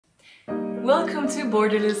Welcome to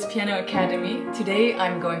Borderless Piano Academy. Today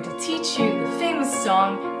I'm going to teach you the famous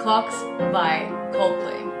song Clocks by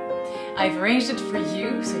Coldplay. I've arranged it for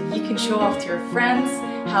you so you can show off to your friends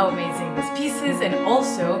how amazing this piece is and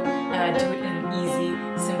also do it in an easy,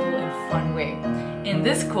 simple and fun way. In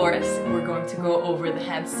this course, we're going to go over the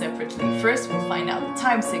hands separately. First, we'll find out the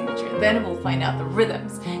time signature, then we'll find out the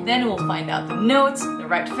rhythms, then we'll find out the notes, the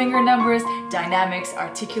right finger numbers, dynamics,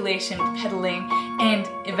 articulation, pedaling, and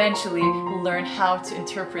eventually we'll learn how to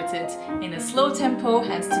interpret it in a slow tempo,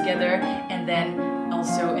 hands together, and then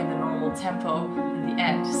also in the normal tempo in the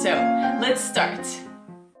end. So, let's start.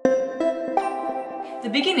 The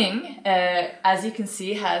beginning, as you can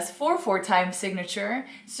see, has 4/4 time signature,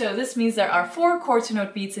 so this means there are 4 quarter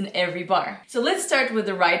note beats in every bar. So let's start with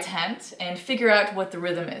the right hand and figure out what the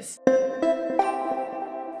rhythm is.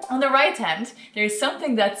 On the right hand, there is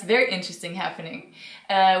something that's very interesting happening.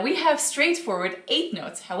 We have straightforward 8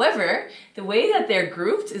 notes. However, the way that they're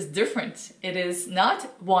grouped is different. It is not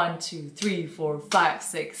 1, 2, 3, 4, 5,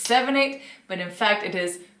 6, 7, 8, but in fact it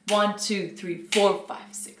is 1, 2, 3, 4,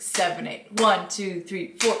 5, 6, 7, 8. 1, 2,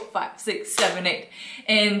 3, 4, 5, 6, 7, 8.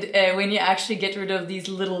 And when you actually get rid of these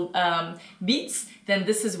little beats, then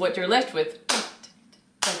this is what you're left with.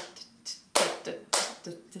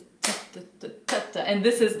 And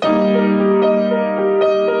this is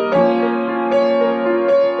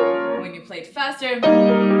when you play it faster.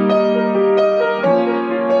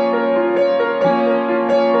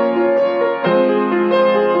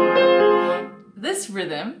 This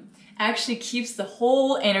rhythm actually keeps the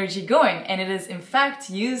whole energy going, and it is in fact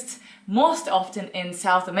used most often in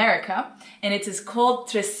South America, and it is called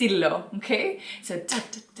tresillo, okay? So ta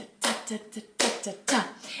ta ta ta ta ta ta ta.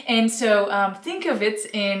 And so think of it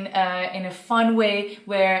in a fun way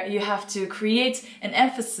where you have to create an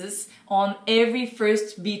emphasis on every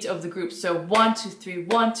first beat of the group. So 1, 2, 3,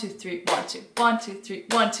 1, 2, 3, 1, 2, 1, 2, 3,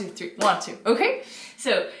 1, 2, 3, 1, 2, okay?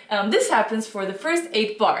 So this happens for the first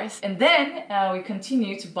 8 bars, and then we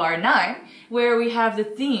continue to bar 9 where we have the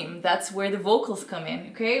theme. That's where the vocals come in,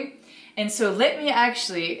 okay? And so let me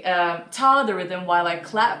actually ta the rhythm while I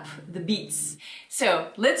clap the beats.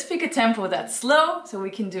 So let's pick a tempo that's slow so we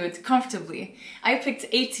can do it comfortably. I picked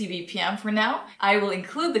 80 BPM for now. I will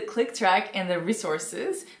include the click track in the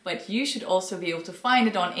resources, but you should also be able to find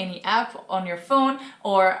it on any app on your phone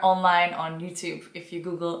or online on YouTube if you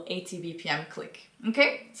Google 80 BPM click.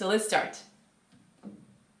 Okay, so let's start.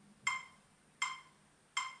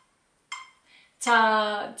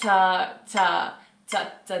 Ta, ta, ta,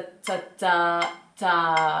 ta, ta, ta, ta,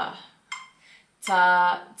 ta.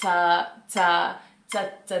 Ta, ta, ta, ta,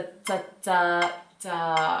 ta, ta, ta,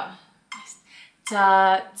 ta.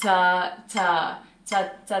 Ta, ta, ta, ta,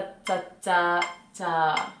 ta, ta, ta, ta.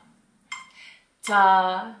 Ta,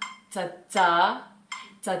 ta, ta,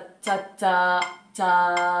 ta, ta, ta, ta,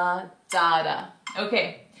 ta, da. Okay,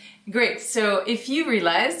 great. So if you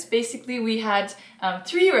realized, basically we had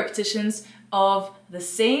 3 repetitions of the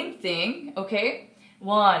same thing, okay?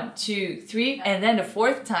 1, 2, 3, and then the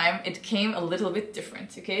 4th time it came a little bit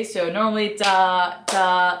different, okay? So normally da,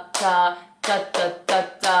 da, da, da, da, da,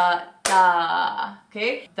 da, da,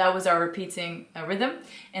 okay? That was our repeating rhythm.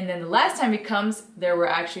 And then the last time it comes, there were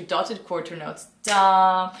actually dotted quarter notes.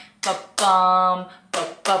 Dum, ba, bum, ba,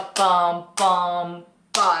 ba, bum, bum,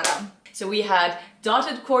 ba, dum. So we had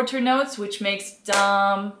dotted quarter notes, which makes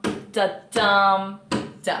dum, da, dum,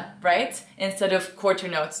 da, right? Instead of quarter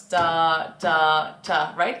notes, da, da,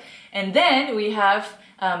 da, right? And then we have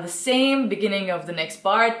the same beginning of the next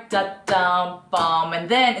bar, da, dum, bum, and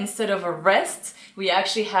then instead of a rest, we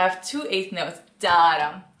actually have 2 8th notes, da,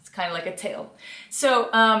 dum. It's kind of like a tail.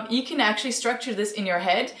 So you can actually structure this in your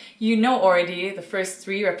head. You know already the first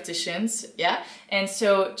 3 repetitions, yeah? And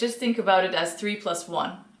so just think about it as 3 plus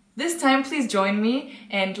 1. This time, please join me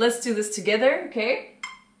and let's do this together, okay?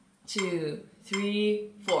 2,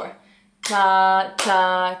 3, 4. Ta,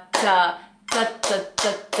 ta, ta, ta, ta,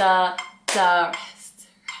 ta, ta, ta, rest,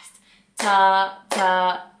 rest. Ta,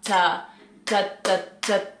 ta, ta, ta, ta,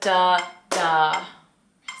 ta, ta, ta.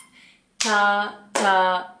 Ta, ta,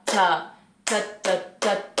 ta, ta, ta,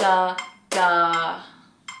 ta, ta, ta.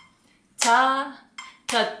 Ta,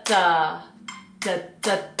 ta, ta, ta,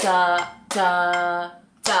 ta, ta, ta,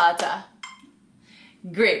 ta, ta.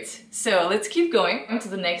 Great. So let's keep going to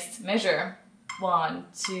the next measure. 1,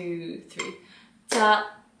 2, 3. Ta,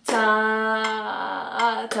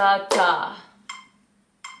 ta, ta, ta.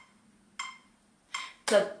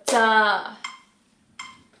 Ta, ta.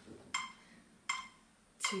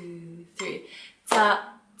 2, 3.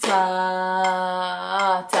 Ta,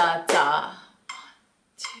 ta, ta, ta. 1,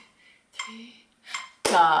 2, 3.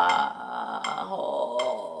 Ta,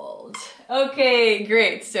 hold. Okay,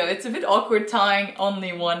 great. So it's a bit awkward tying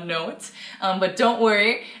only one note, but don't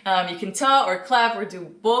worry. You can ta or clap or do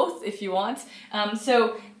both if you want.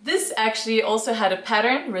 So this actually also had a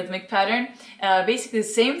pattern, rhythmic pattern. Basically the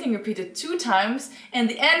same thing repeated 2 times, and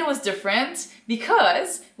the end was different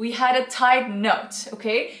because we had a tied note,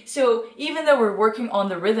 okay? So even though we're working on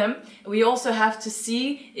the rhythm, we also have to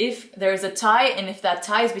see if there's a tie and if that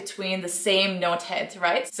tie is between the same note head,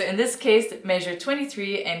 right? So in this case, measure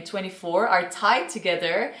 23 and 24 are tied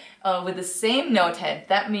together with the same note head.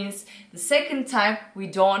 That means the second time we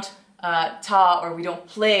don't ta, or we don't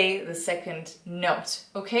play the second note,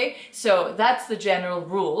 okay? So that's the general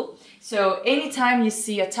rule. So anytime you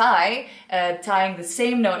see a tie, tying the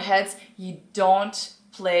same note heads, you don't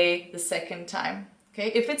play the second time.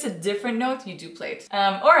 Okay, if it's a different note, you do play it.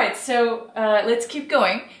 Alright, so let's keep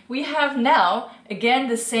going. We have now, again,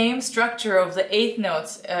 the same structure of the 8th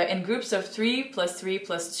notes in groups of 3 plus 3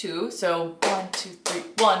 plus 2. So 1, 2, 3,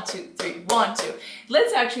 1, 2, 3, 1, 2.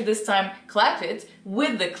 Let's actually this time clap it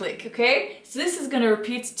with the click, okay? So this is going to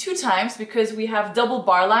repeat 2 times because we have double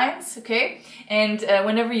bar lines, okay? And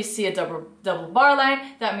whenever you see a double bar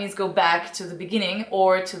line, that means go back to the beginning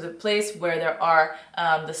or to the place where there are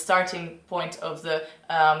the starting point of the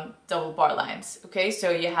double bar lines, okay?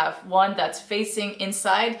 So you have one that's facing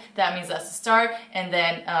inside, that means that's the start, and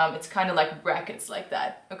then it's kind of like brackets like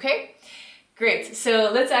that, okay? Great,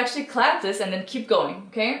 so let's actually clap this and then keep going,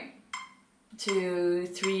 okay? 2,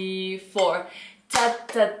 3, 4. Ta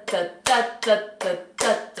ta ta ta ta ta ta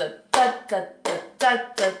ta ta ta ta ta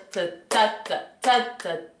ta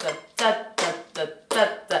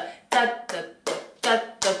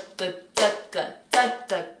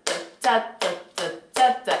ta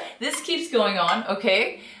ta. This keeps going on,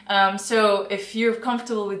 okay? So if you're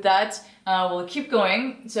comfortable with that, we'll keep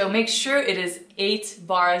going. So make sure it is 8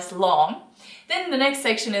 bars long. Then the next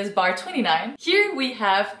section is bar 29. Here we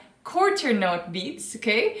have quarter note beats,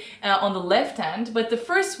 okay, on the left hand, but the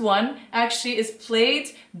first one actually is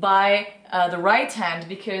played by the right hand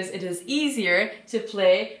because it is easier to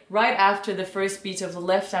play right after the first beat of the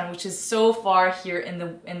left hand, which is so far here in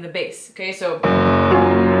the bass, okay? So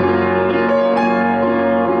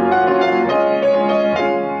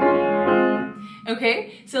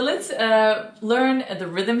okay, so let's learn the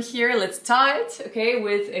rhythm here. Let's tie it, okay,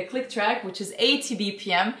 with a click track, which is 80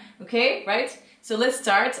 BPM, okay, right? So let's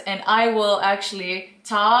start, and I will actually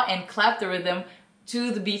ta and clap the rhythm to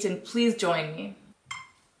the beat, and please join me.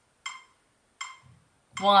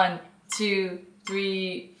 1, 2,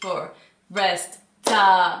 3, 4. Rest,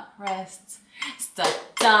 ta, rest, sta,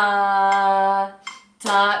 ta,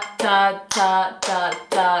 ta, ta, ta, ta,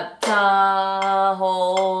 ta, ta,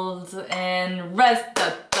 hold, and rest,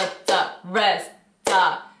 ta, ta, ta, rest,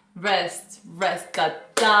 ta, rest, rest, ta,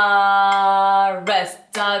 ta, rest,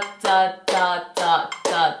 ta, ta, ta, ta,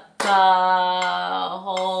 ta, ta,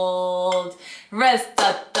 hold, rest,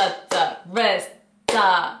 ta, ta, ta, rest,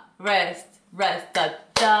 ta, rest, rest, ta,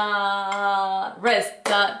 ta, rest,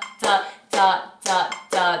 ta, ta, ta, ta,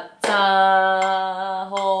 ta, ta,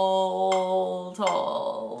 hold,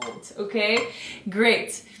 hold. Okay,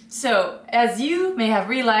 great. So as you may have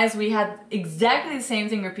realized, we had exactly the same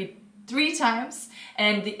thing repeat 3 times,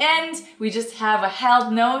 and at the end we just have a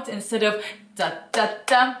held note instead of da da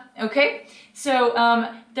da, okay? So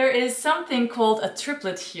there is something called a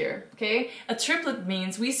triplet here, okay? A triplet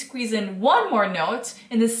means we squeeze in one more note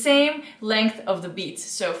in the same length of the beat.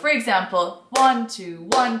 So for example, 1, 2,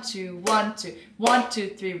 1, 2, 1, 2, 1, 2,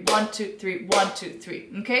 3, 1, 2, 3, 1, 2, 3,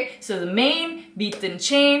 okay? So the main beat didn't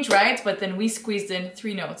change, right? But then we squeezed in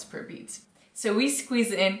 3 notes per beat. So we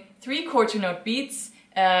squeeze in 3 quarter note beats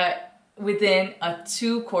within a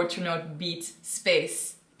 2 quarter note beat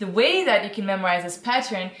space. The way that you can memorize this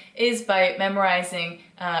pattern is by memorizing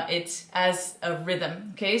it as a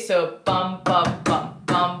rhythm, okay? So bum, bum, bum,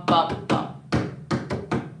 bum, bum, bum.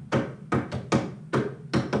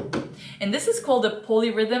 And this is called a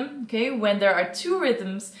polyrhythm, okay? When there are 2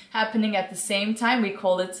 rhythms happening at the same time, we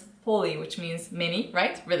call it poly, which means many,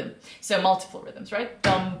 right? Rhythm. So multiple rhythms, right?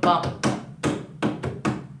 Bum, bum, bum.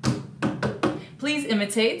 Please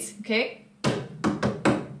imitate, okay?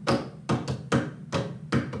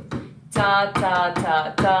 Ta ta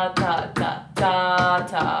ta ta ta ta ta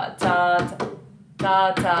ta ta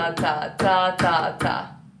ta ta ta ta ta ta.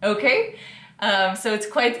 Okay? So it's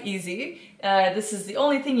quite easy. This is the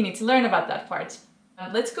only thing you need to learn about that part.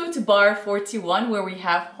 Let's go to bar 41 where we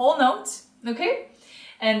have whole notes, okay?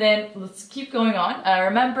 And then let's keep going on.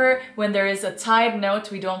 Remember, when there is a tied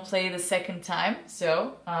note, we don't play the second time.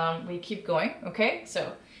 So we keep going, okay?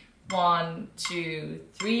 So 1, 2,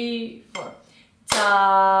 3, 4. Ta,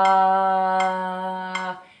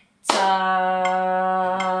 ta,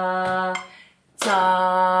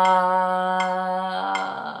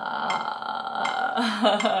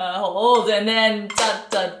 hold, and then da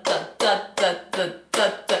da da da da da da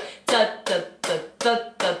da da da da da da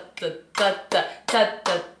da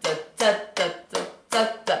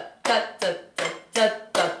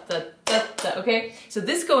da da. Okay, so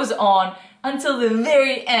this goes on until the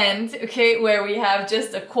very end, okay, where we have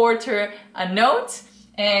just a quarter a note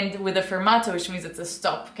and with a fermato, which means it's a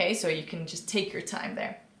stop, okay, so you can just take your time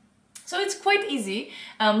there. So it's quite easy.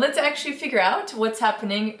 Let's actually figure out what's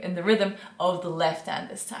happening in the rhythm of the left hand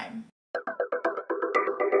this time.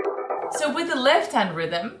 So with the left hand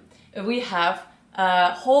rhythm, we have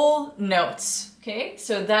whole notes, okay,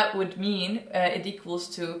 so that would mean it equals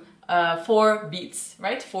to 4 beats,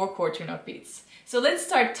 right? 4 quarter note beats. So let's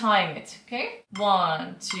start tying it, okay?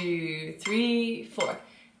 1, 2, 3, 4.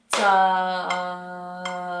 Ta,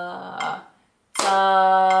 ta,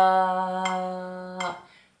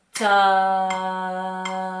 ta, ta,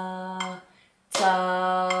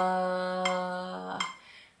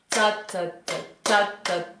 ta, ta,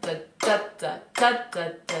 ta, ta, ta, ta, ta,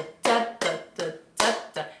 ta,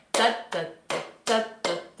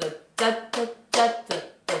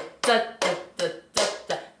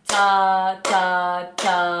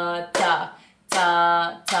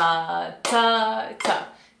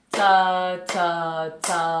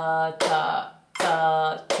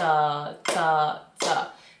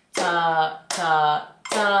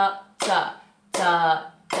 ta,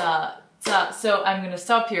 ta, ta, So I'm going to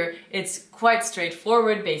stop here. It's quite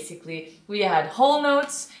straightforward. Basically, we had whole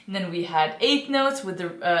notes, and then we had 8 notes with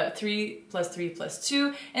the 3 plus 3 plus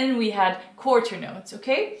 2, and we had quarter notes,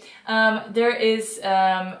 okay? There is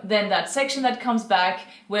then that section that comes back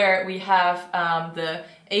where we have the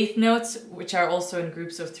 8th notes, which are also in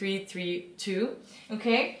groups of 3, 3, 2,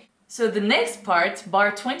 okay? So the next part,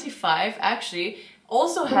 bar 25, actually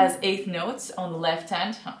also has 8 notes on the left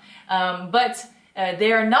hand, but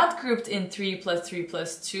they are not grouped in 3 plus 3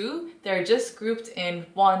 plus 2. They're just grouped in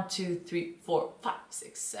 1, 2, 3, 4, 5,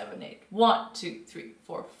 6, 7, 8. 1, 2, 3,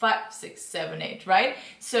 4, 5, 6, 7, 8, right?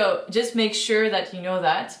 So just make sure that you know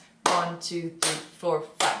that. 1, 2, 3, 4,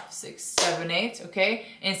 5, 6, 7, 8, okay?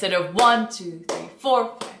 Instead of 1, 2, 3,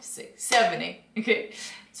 4, 5, 6, 7, 8, okay?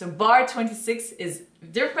 So bar 26 is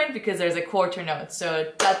different because there's a quarter note.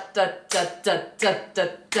 So da da da da da da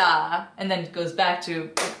da, and then it goes back to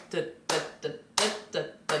da da da da da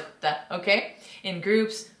da da, okay? In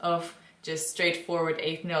groups of just straightforward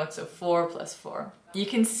 8 notes of 4 plus 4. You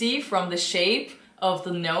can see from the shape of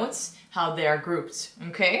the notes how they are grouped,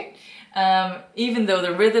 okay? Even though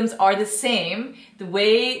the rhythms are the same, the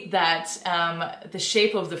way that the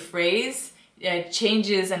shape of the phrase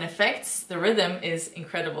changes and affects the rhythm is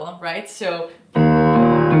incredible, right? So 1,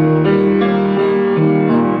 2,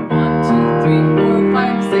 3, 4,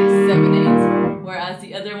 5, 6, 7, 8, whereas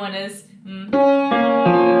the other one is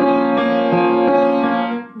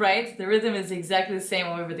right? The rhythm is exactly the same,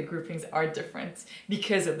 however the groupings are different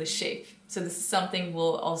because of the shape. So this is something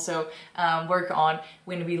we'll also work on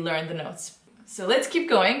when we learn the notes. So let's keep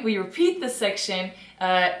going. We repeat this section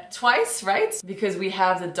twice, right? Because we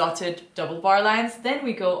have the dotted double bar lines. Then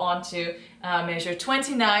we go on to measure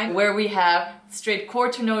 29, where we have straight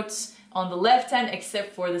quarter notes on the left hand,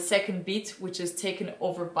 except for the second beat, which is taken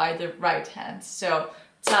over by the right hand. So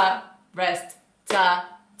ta, rest, ta,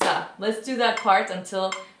 ta. Let's do that part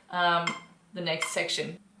until the next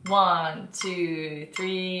section. 1, 2,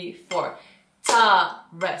 3, 4. Ta,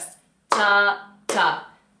 rest, ta, ta,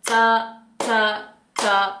 ta, ta,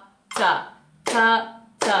 ta, ta, ta, ta,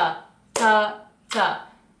 ta, ta,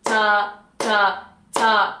 ta, ta,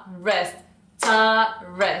 ta, rest, ta,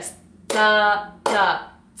 rest, ta,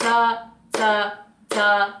 ta, ta, ta,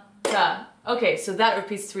 ta, ta. Okay, so that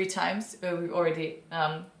repeats 3 times. We've already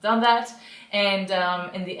done that. And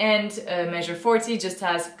in the end, measure 40 just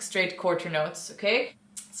has straight quarter notes, okay?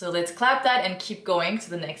 So let's clap that and keep going to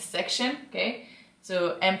the next section, okay?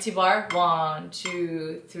 So empty bar, 1,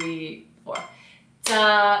 2, 3, 4.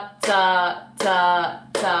 Ta, ta, ta,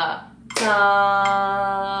 ta, ta,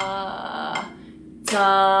 ta,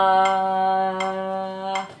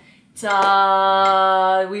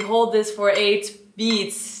 ta. We hold this for 8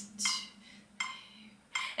 beats.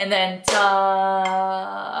 And then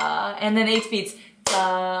ta, and then 8 beats.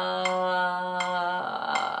 Ta,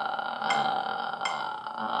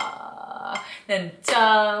 then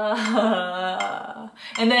ta,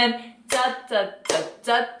 and then ta ta ta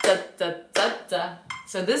ta ta ta ta ta.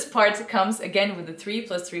 So this part comes again with the 3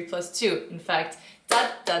 plus 3 plus 2. In fact,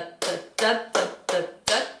 ta ta ta ta ta ta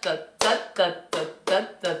ta ta ta ta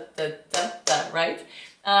ta ta ta ta, right?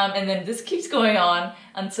 And then this keeps going on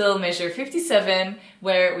until measure 57,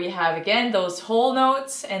 where we have again those whole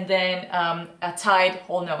notes and then a tied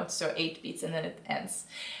whole note, so 8 beats, and then it ends.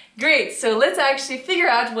 Great, so let's actually figure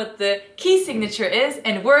out what the key signature is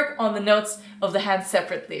and work on the notes of the hand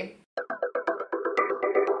separately.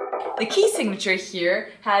 The key signature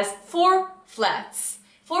here has 4 flats.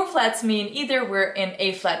 4 flats mean either we're in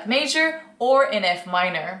A flat major or in F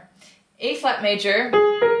minor. A flat major would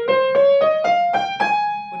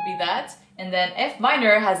be that, and then F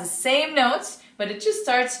minor has the same notes, but it just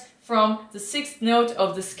starts from the 6th note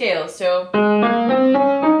of the scale. So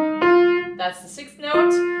that's the 6th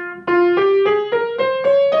note.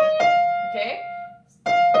 Okay?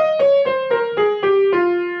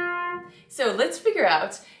 So let's figure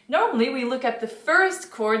out. Normally we look at the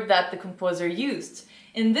first chord that the composer used.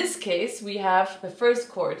 In this case, we have the first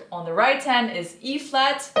chord. On the right hand is E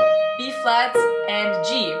flat, B flat, and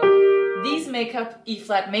G. These make up E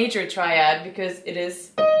flat major triad because it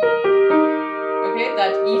is, okay,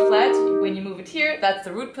 that E flat, when you move it here, that's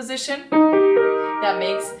the root position. That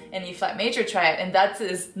makes an E flat major triad, and that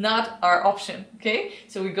is not our option, okay?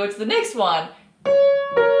 So we go to the next one.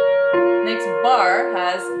 Next bar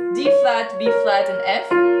has D flat, B flat, and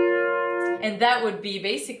F. And that would be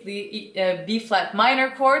basically B flat minor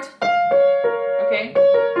chord. Okay,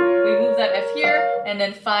 we move that F here and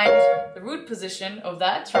then find the root position of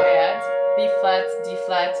that triad, B flat, D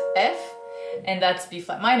flat, F, and that's B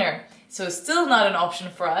flat minor. So still not an option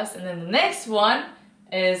for us. And then the next one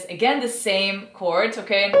is again the same chord,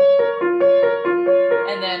 okay?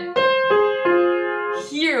 And then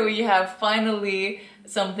here we have finally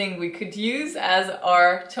something we could use as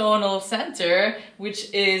our tonal center,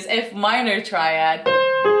 which is F minor triad.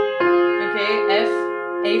 Okay, F,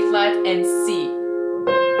 A flat, and C.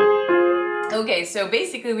 Okay, so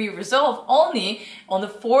basically we resolve only on the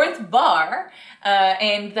 4th bar,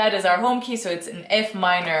 and that is our home key, so it's an F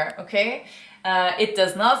minor, okay? It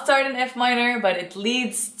does not start in F minor, but it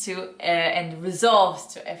leads to and resolves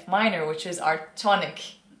to F minor, which is our tonic,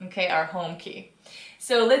 okay, our home key.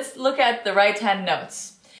 So let's look at the right hand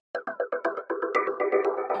notes.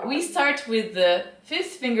 We start with the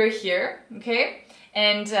 5th finger here, okay,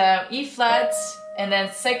 and E flat, and then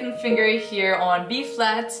 2nd finger here on B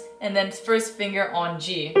flat, and then 1st finger on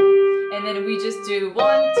G. And then we just do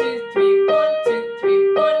 1, 2, 3, 1, 2,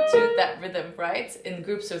 3, 1, 2, that rhythm, right? In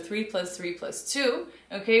groups of 3 plus 3 plus 2,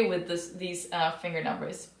 okay, with these finger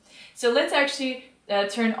numbers. So let's actually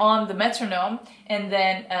turn on the metronome and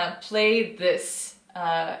then play this.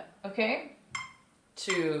 Okay,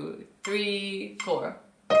 2, 3, 4.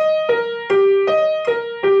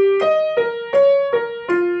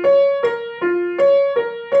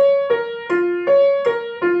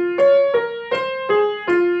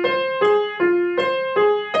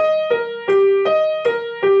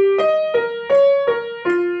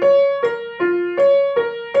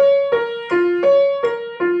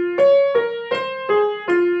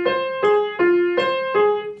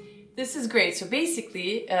 This is great. So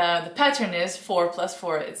basically, the pattern is 4 plus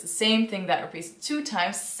 4. It's the same thing that repeats 2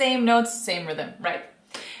 times, same notes, same rhythm, right?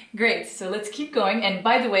 Great, so let's keep going. And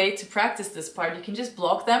by the way, to practice this part, you can just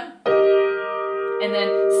block them and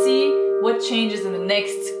then see what changes in the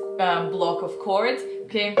next block of chords,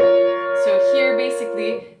 okay? So here,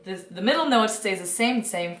 basically, the middle note stays the same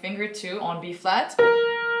finger 2 on B flat.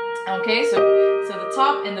 Okay, so the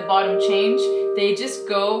top and the bottom change, they just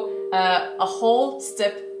go a whole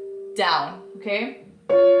step down, okay?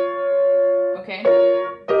 Okay.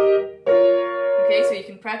 Okay, so you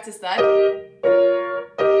can practice that.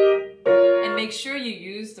 And make sure you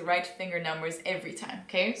use the right finger numbers every time,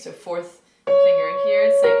 okay? So 4th finger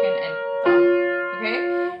here, 2nd and thumb, okay?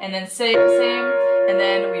 And then same, and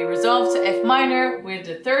then we resolve to F minor with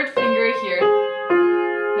the 3rd finger here,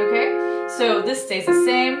 okay? So this stays the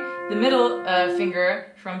same. The middle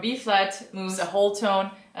finger from B flat moves a whole tone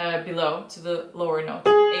below to the lower note,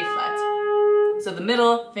 A flat. So the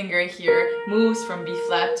middle finger here moves from B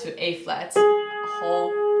flat to A flat, a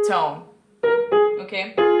whole tone,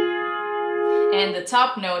 okay? And the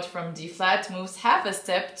top note from D flat moves half a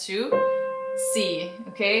step to C,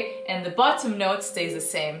 okay? And the bottom note stays the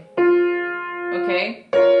same, okay?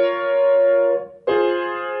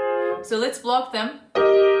 So let's block them.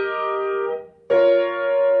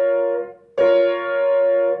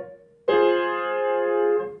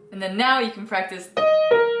 And then now you can practice.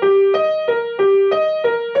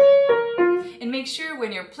 And make sure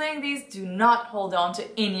when you're playing these, do not hold on to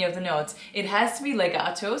any of the notes. It has to be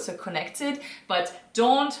legato, so connected, but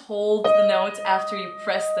don't hold the note after you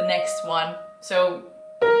press the next one. So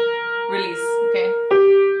release, okay?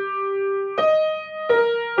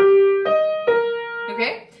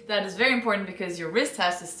 Okay? That is very important because your wrist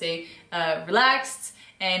has to stay relaxed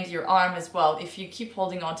and your arm as well. If you keep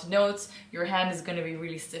holding on to notes, your hand is going to be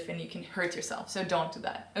really stiff and you can hurt yourself. So don't do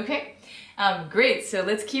that, okay? Great, so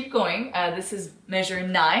let's keep going. This is measure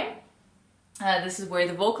 9. This is where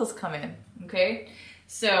the vocals come in, okay?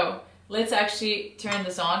 So let's actually turn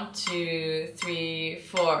this on. 2, 3,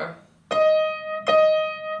 4.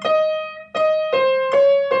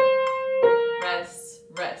 Rest,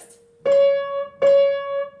 rest.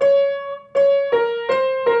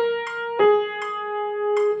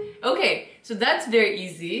 Okay, so that's very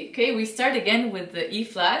easy. Okay, we start again with the E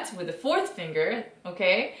flat with the 4th finger,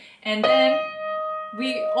 okay? And then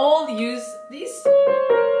we all use these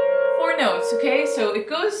 4 notes, okay? So it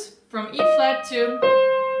goes from E flat to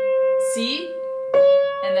C,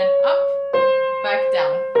 and then up, back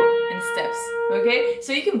down in steps, okay?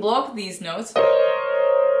 So you can block these notes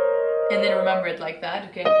and then remember it like that,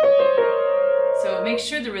 okay? So make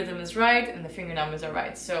sure the rhythm is right and the finger numbers are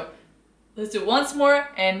right. So let's do it once more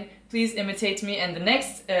and please imitate me. And the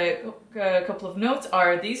next couple of notes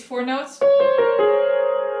are these 4 notes,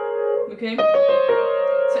 okay?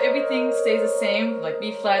 So everything stays the same, like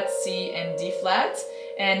B flat, C, and D flat.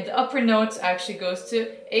 And the upper note actually goes to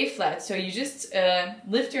A flat. So you just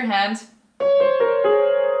lift your hand,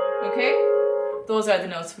 okay? Those are the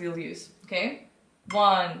notes we'll use, okay?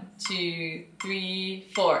 1, 2, 3,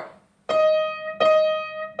 4.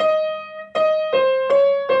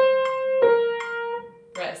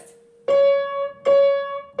 Rest.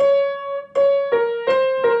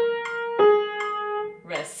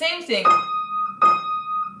 Rest. Same thing.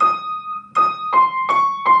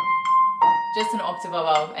 Just an octave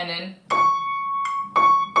above, and then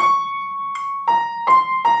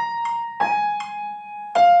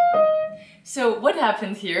so what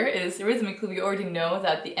happened here is rhythmically we already know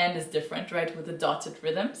that the end is different, right, with the dotted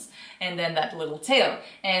rhythms and then that little tail.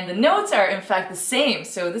 And the notes are in fact the same,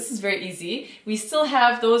 so this is very easy. We still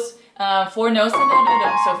have those 4 notes.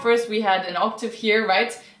 So first we had an octave here,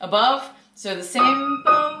 right, above, so the same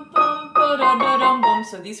bum, bum, ba, da, da, dum, bum.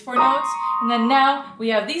 So these 4 notes, and then now we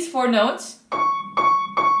have these 4 notes,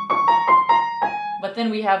 but then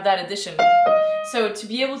we have that addition. So to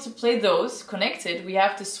be able to play those connected, we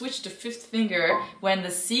have to switch the 5th finger when the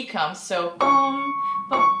C comes. So bum,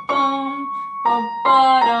 ba, bum, ba,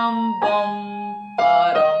 ba, dum, bum,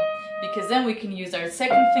 ba, dum. Because then we can use our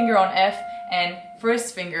 2nd finger on F and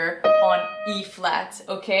 1st finger on E flat,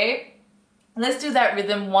 okay? Let's do that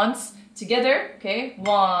rhythm once together, okay?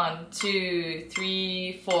 1, 2,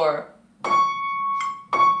 3, 4.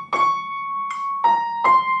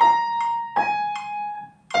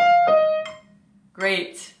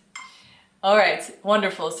 Great. All right,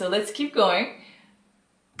 wonderful. So let's keep going.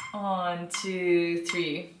 1, 2,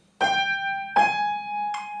 3.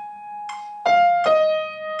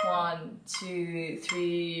 1, 2,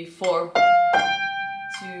 3, 4.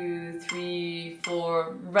 2, 3,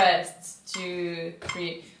 4. Rest. 2,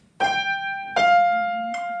 3. 1,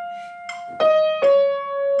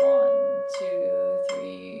 2,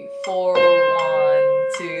 3, 4. 1,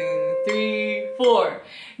 2, 3, 4.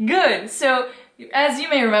 Good. So as you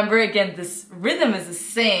may remember, again, this rhythm is the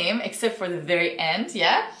same except for the very end,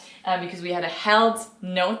 yeah? Because we had a held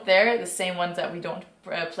note there, the same ones that we don't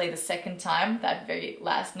play the 2nd time, that very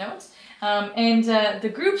last note. And the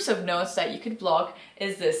groups of notes that you could block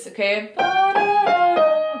is this, okay?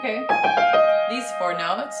 Okay, these 4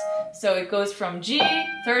 notes. So it goes from G,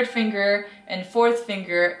 3rd finger, and 4th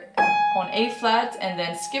finger on A flat, and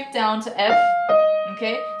then skip down to F,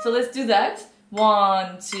 okay? So let's do that.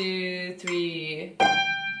 1, 2, 3.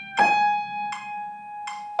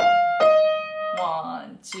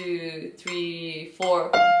 1, 2, 3,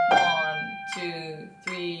 4. 1, 2,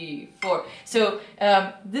 3, 4. So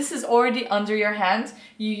this is already under your hand.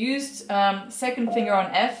 You used 2nd finger on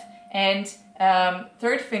F and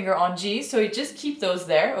 3rd finger on G, so you just keep those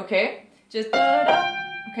there, okay? Just da-da,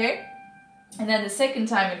 okay? And then the 2nd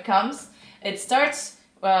time it comes, it starts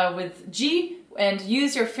with G, and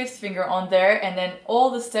use your 5th finger on there, and then all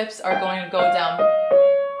the steps are going to go down,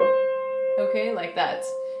 okay, like that.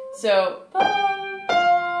 So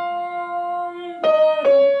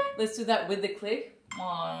let's do that with the click.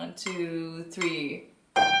 1, 2, 3.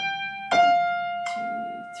 2,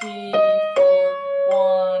 3, 4.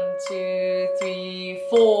 1, 2, 3,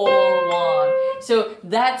 4. 1. So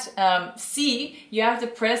that C, you have to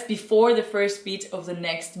press before the first beat of the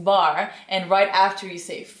next bar and right after you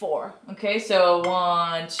say 4. Okay, so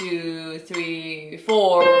 1, 2, 3,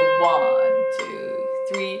 4. 1, 2,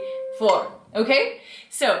 3, 4. Okay,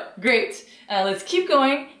 so great. Let's keep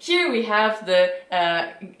going. Here we have the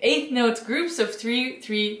 8th note groups of 3,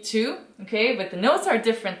 3, 2. Okay, but the notes are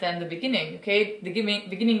different than the beginning. Okay, the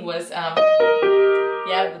beginning was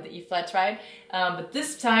yeah, with the E flat triad. But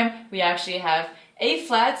this time we actually have A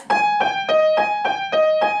flat.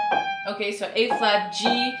 Okay, so A flat, G,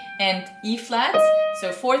 and E flat.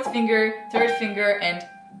 So fourth finger, third finger, and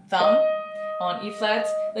thumb on E flat.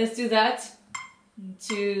 Let's do that.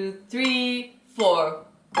 2, 3, 4.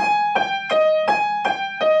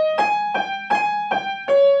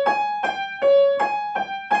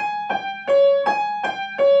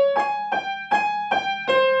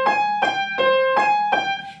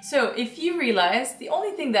 So if you realize, the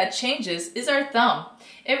only thing that changes is our thumb.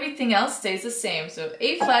 Everything else stays the same. So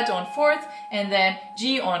A flat on fourth, and then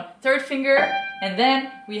G on third finger, and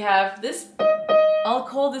then we have this, I'll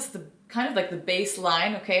call this the kind of like the bass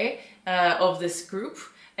line, okay, of this group.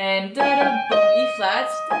 And da da boom, E flat,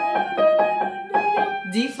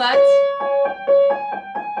 D flat,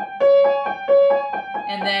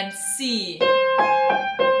 and then C.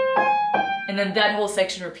 And then that whole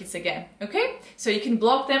section repeats again, okay? So you can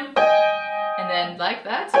block them, and then like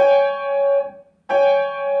that.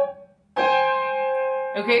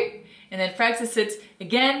 Okay? And then practice it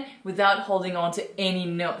again without holding on to any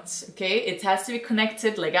notes, okay? It has to be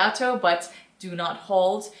connected legato, but do not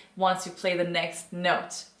hold once you play the next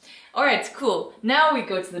note. All right, cool. Now we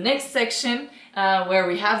go to the next section where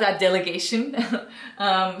we have that delegation.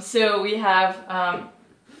 So we have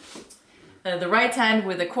the right hand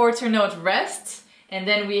with a quarter note rest, and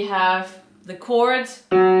then we have the chord.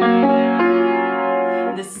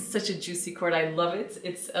 This is such a juicy chord, I love it.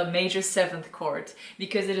 It's a major seventh chord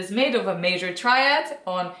because it is made of a major triad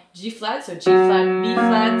on G flat, so G flat, B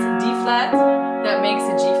flat, D flat. That makes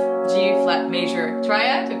a G flat major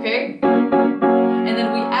triad, okay? And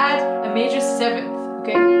then we add a major seventh,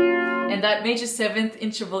 okay? And that major seventh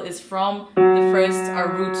interval is from the first, our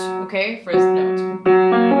root, okay? First note.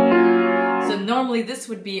 So normally this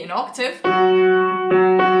would be an octave,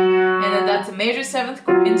 and then that's a major seventh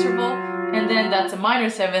interval, and then that's a minor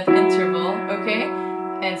seventh interval, okay?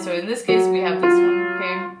 And so in this case we have this one,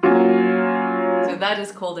 okay? So that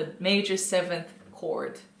is called a major seventh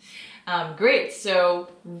chord. Great, so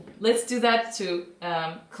let's do that to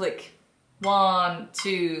click. 1,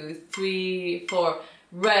 2, 3, 4,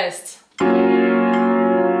 rest.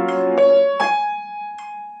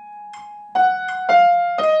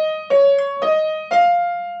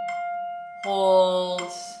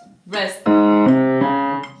 Hold, rest.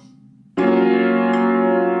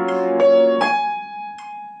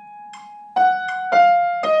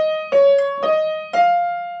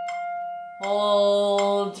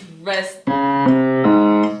 Hold, rest.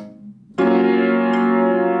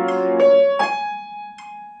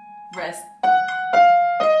 Rest.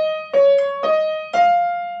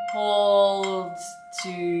 Hold,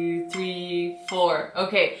 2, 3, 4.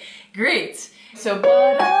 Okay, great. So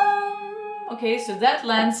okay, so that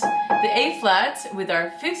lands the A flat with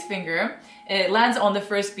our fifth finger. It lands on the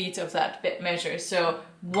first beat of that measure. So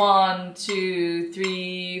 1, 2,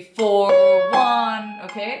 3, 4, 1,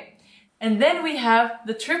 okay? And then we have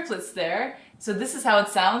the triplets there. So this is how it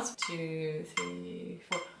sounds. 2, 3,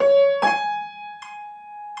 4.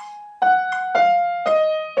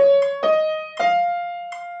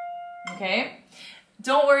 Okay?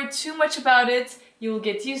 Don't worry too much about it. You will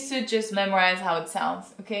get used to it, just memorize how it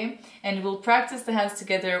sounds, okay? And we'll practice the hands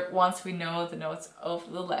together once we know the notes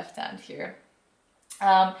of the left hand here.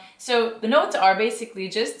 So the notes are basically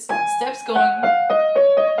just steps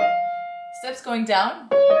going down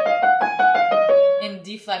in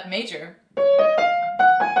D flat major,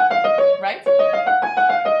 right?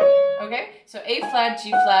 Okay, so A flat,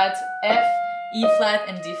 G flat, F, E flat,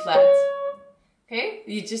 and D flat. Okay,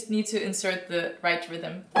 you just need to insert the right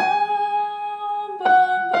rhythm.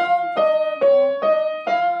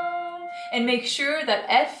 And make sure that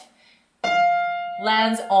F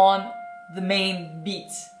lands on the main beat,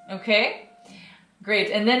 okay? Great,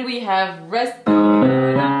 and then we have rest.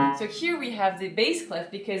 So here we have the bass clef,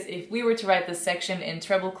 because if we were to write this section in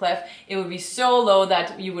treble clef, it would be so low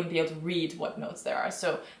that you wouldn't be able to read what notes there are.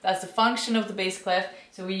 So that's the function of the bass clef.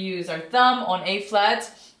 So we use our thumb on A flat,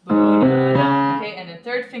 okay, and then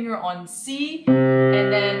third finger on C,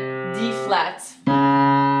 and then D flat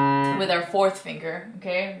with our fourth finger,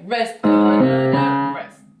 okay? Rest,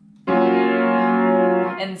 rest.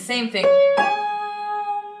 And same thing.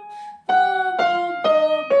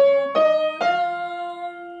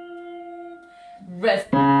 Rest.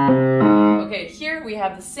 Okay, here we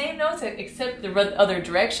have the same notes except the other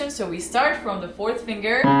direction. So we start from the fourth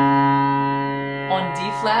finger on D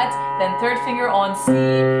flat, then third finger on C,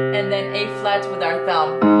 and then A flat with our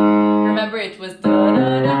thumb. Remember, it was da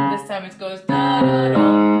da da. This time it goes da da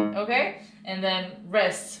da. Okay, and then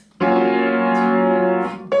rest.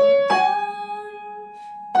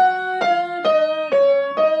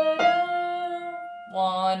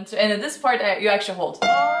 1, 2, and in this part you actually hold.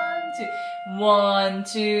 1,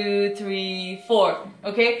 2, 3, 4.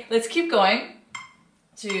 Okay, let's keep going.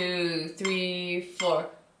 2, 3, 4.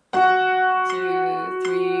 2,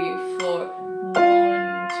 3, 4.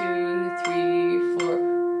 1, 2, 3, 4.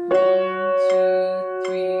 1, 2,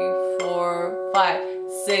 3, 4, 5,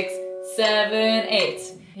 6, 7, 8.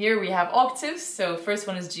 Here we have octaves. So first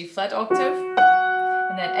one is G flat octave,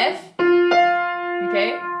 and then F.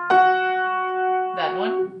 Okay, that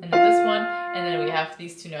one, and then this one, and then we have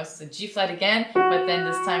these two notes. So G flat again, but then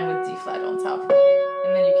this time with D flat on top.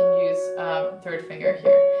 And then you can use third finger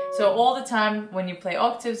here. So all the time when you play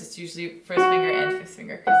octaves, it's usually first finger and fifth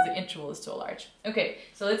finger because the interval is so large. Okay,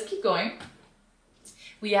 so let's keep going.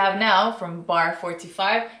 We have now from bar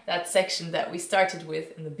 45, that section that we started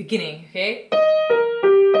with in the beginning, okay?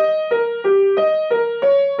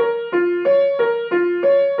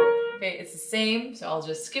 Okay, it's the same, so I'll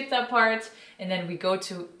just skip that part. And then we go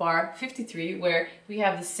to bar 53 where we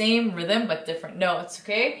have the same rhythm but different notes,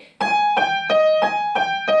 okay?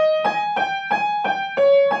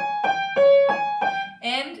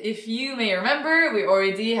 And if you may remember, we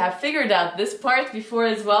already have figured out this part before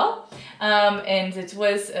as well. And it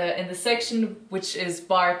was in the section which is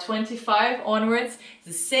bar 25 onwards,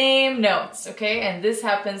 the same notes, okay? And this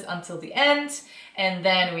happens until the end, and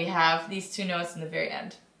then we have these two notes in the very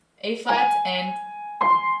end. A flat and,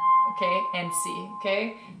 okay, and C,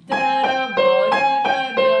 okay?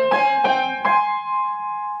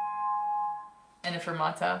 And a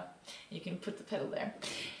fermata. You can put the pedal there.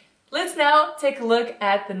 Let's now take a look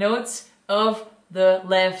at the notes of the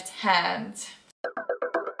left hand.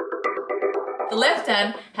 The left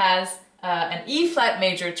hand has an E flat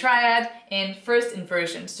major triad in first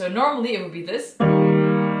inversion. So normally it would be this,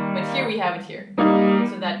 but here we have it here.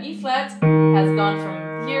 So that E flat has gone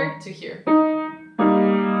from here to here.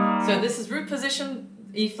 So this is root position,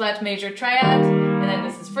 E flat major triad, and then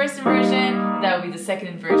this is first inversion, that would be the second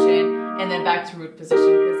inversion, and then back to root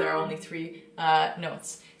position because there are only 3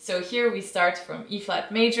 notes. So here we start from E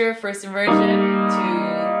flat major, first inversion, 2,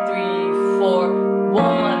 3, 4,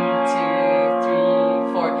 1, 2,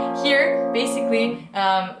 3, 4. Here, basically,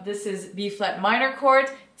 this is B flat minor chord,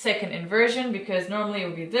 second inversion, because normally it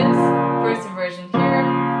would be this, first inversion here,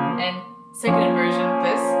 and second inversion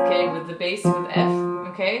this, okay, with the bass with F,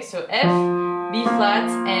 okay, so F, B flat,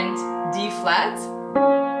 and D flat.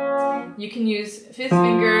 You can use fifth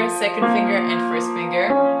finger, second finger, and first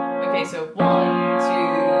finger. Okay, so 1, 2,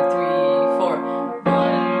 3, 4. 1,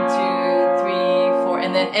 2, 3, 4,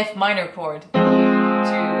 and then F minor chord. 2, 3,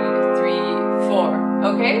 4.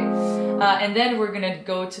 Okay, and then we're gonna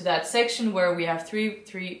go to that section where we have 3,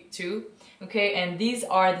 3, 2. Okay, and these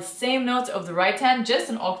are the same notes of the right hand, just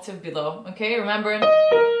an octave below. Okay, remember,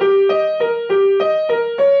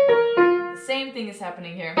 the same thing is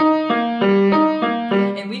happening here.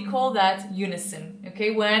 And we call that unison,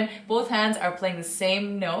 okay? When both hands are playing the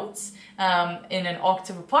same notes in an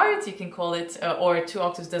octave apart, you can call it, or 2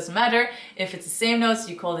 octaves, doesn't matter. If it's the same notes,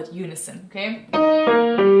 you call it unison, okay?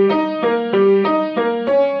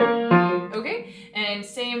 Okay, and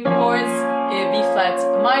same chords, B flat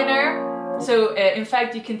minor. So in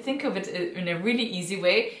fact, you can think of it in a really easy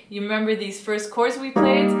way. You remember these first chords we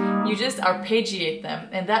played? You just arpeggiate them,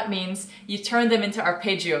 and that means you turn them into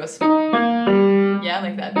arpeggios. Yeah,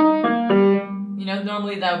 like that. You know,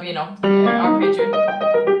 normally that would be an arpeggio.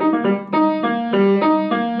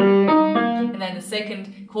 And then the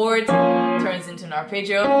second chord turns into an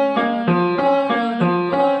arpeggio.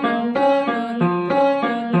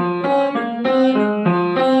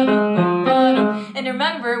 And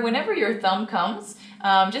remember, whenever your thumb comes,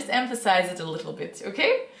 just emphasize it a little bit,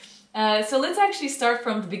 okay? So let's actually start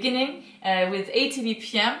from the beginning with ATB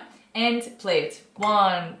PM and play it.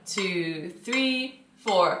 1, 2, 3,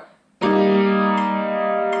 4.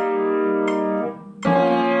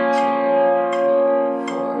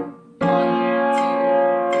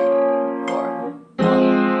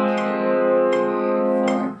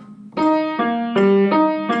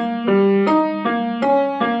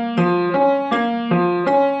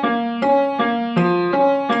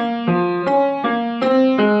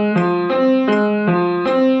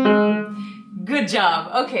 Good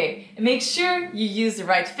job. Okay, make sure you use the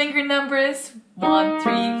right finger numbers. 1,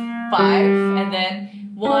 3, 5, and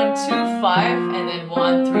then 1, 2, 5, and then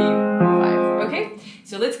 1, 3, 5. Okay,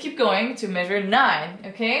 so let's keep going to measure 9.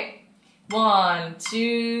 Okay, 1,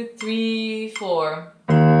 2, 3, 4.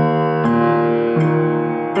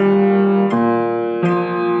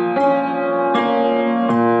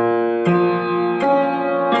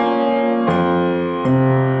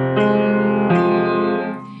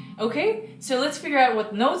 Okay, so let's figure out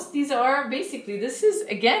what notes these are. Basically, this is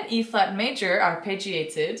again E flat major,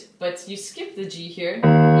 arpeggiated, but you skip the G here. E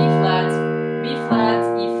flat, B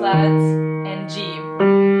flat, E flat, and G.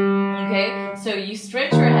 Okay, so you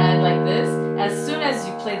stretch your hand like this. As soon as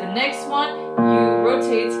you play the next one, you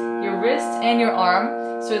rotate your wrist and your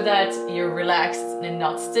arm so that you're relaxed and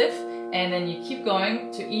not stiff. And then you keep going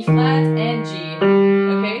to E flat and G.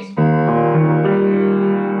 Okay?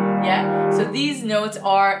 Yeah, so these notes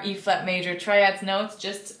are E flat major triad notes,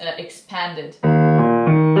 just expanded.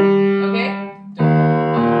 Okay?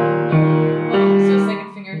 So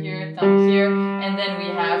second finger here, thumb here, and then we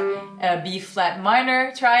have B flat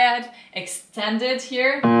minor triad extended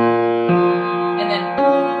here, and then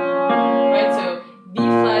right, so B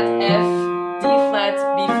flat F, D flat,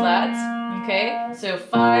 B flat. Okay, so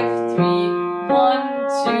 5, 3, 1,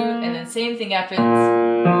 2, and then same thing happens.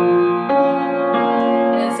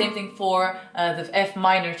 Same thing for the F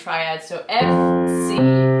minor triad, so F, C,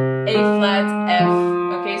 A flat, F.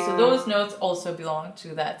 Okay, so those notes also belong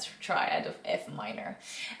to that triad of F minor.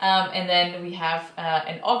 And then we have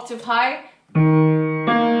an octave high,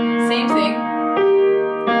 same thing.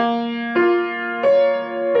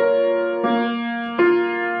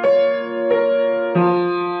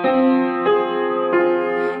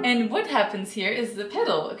 And what happens here is the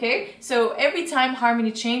pedal, okay? So every time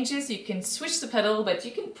harmony changes, you can switch the pedal, but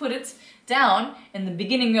you can put it down in the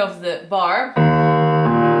beginning of the bar.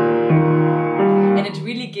 And it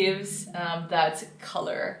really gives that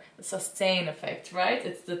color, the sustain effect, right?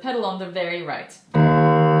 It's the pedal on the very right.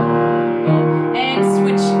 And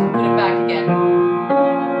switch, put it back again.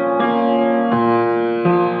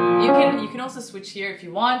 You can also switch here if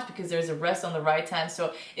you want, because there's a rest on the right hand,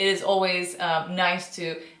 so it is always nice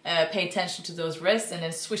to pay attention to those rests and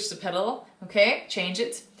then switch the pedal, okay? Change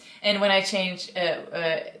it. And when I change,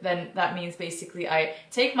 then that means basically I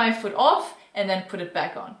take my foot off and then put it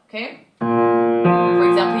back on, okay? For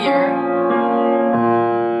example here,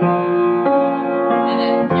 and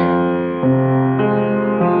then here.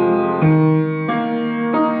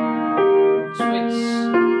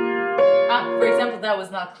 That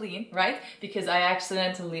was not clean, right? Because I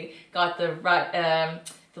accidentally got the right,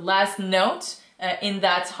 the last note in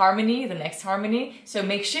that harmony, the next harmony. So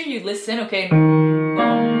make sure you listen, okay?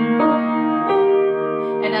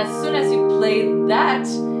 And as soon as you play that,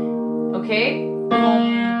 okay,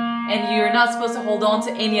 and you're not supposed to hold on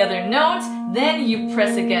to any other note, then you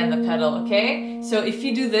press again the pedal, okay? So if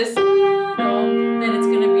you do this, then it's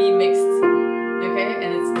gonna be mixed. Okay,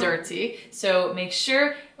 and it's dirty. So make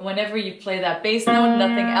sure whenever you play that bass note,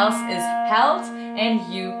 nothing else is held, and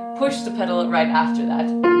you push the pedal right after that.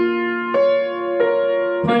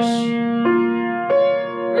 Push,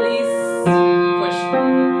 release, push.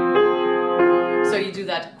 So you do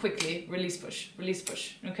that quickly. Release,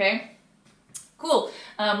 push. Okay, cool.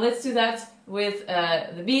 Let's do that with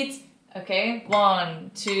the beat. Okay,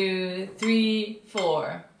 1, 2, 3,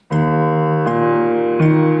 4.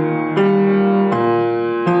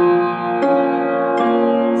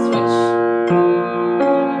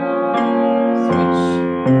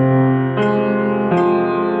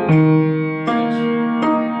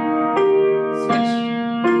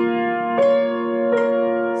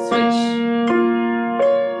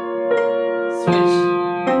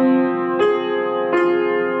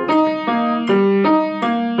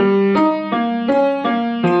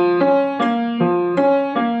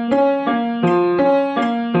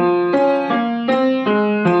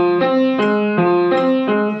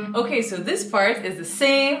 So this part is the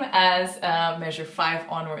same as measure 5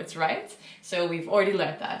 onwards, right? So we've already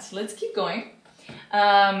learned that. So let's keep going.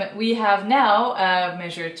 We have now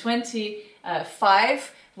measure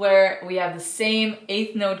 25, where we have the same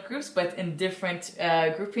 8th note groups, but in different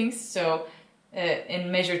groupings. So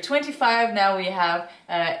in measure 25, now we have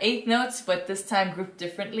 8 notes, but this time grouped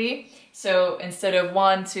differently. So instead of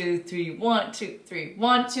 1, 2, 3, 1, 2, 3,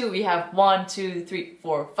 1, 2, we have 1, 2, 3,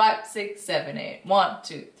 4, 5, 6, 7, 8. 1,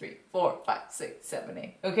 2, 3, 4, 5, 6, 7,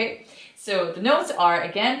 8. Okay? So the notes are,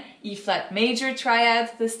 again, E flat major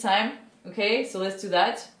triad this time. Okay? So let's do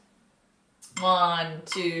that. 1,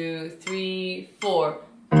 2, 3, 4.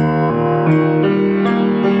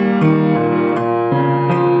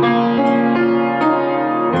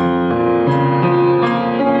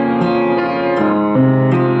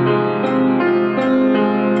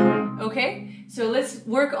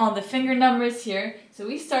 Work on the finger numbers here. So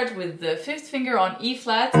we start with the 5th finger on E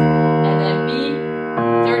flat, and then B,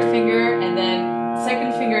 3rd finger, and then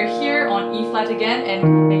 2nd finger here on E flat again,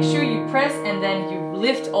 and make sure you press and then you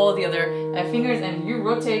lift all the other fingers and you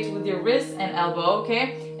rotate with your wrist and elbow,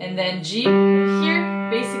 okay? And then G, and here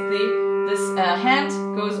basically this hand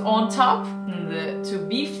goes on top to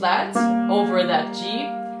B flat over that G,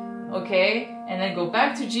 okay, and then go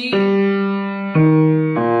back to G,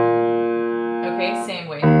 okay, same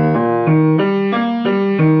way.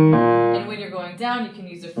 And when you're going down, you can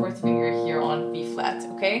use the fourth finger here on B flat,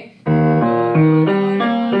 okay?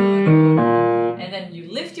 And then you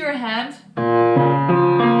lift your hand.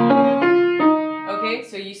 Okay,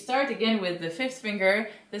 so you start again with the fifth finger,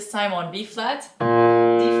 this time on B flat, D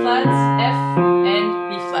flat, F, and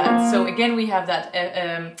B flat. So again we have that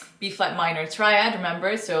B flat minor triad,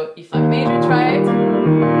 remember? So E flat major triad.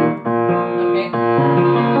 Okay.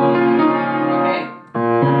 Okay.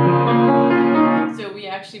 So we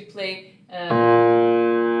actually play B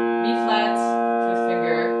flat, fifth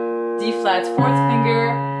finger, D flat, fourth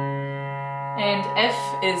finger, and F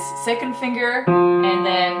is second finger, and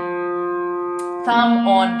then thumb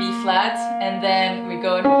on B flat, and then we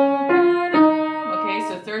go, okay,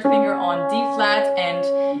 so third finger on D flat and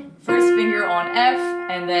first finger on F,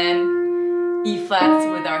 and then E flat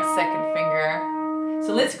with our second finger.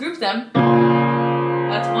 So let's group them.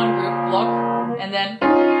 That's one group, block, and then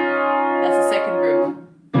that's the second group.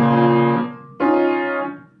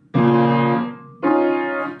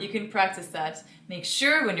 You can practice that. Make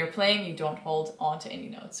sure when you're playing you don't hold on to any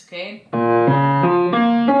notes, okay?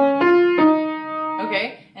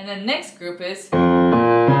 Okay, and then next group is,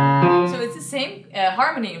 so it's the same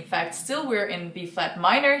harmony in fact, still we're in B flat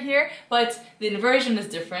minor here, but the inversion is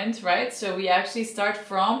different, right? So we actually start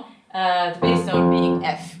from the bass note being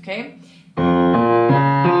F, okay?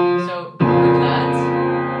 So group that,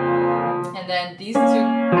 and then these two,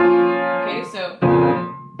 okay, so,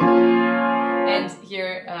 and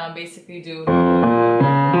here basically do,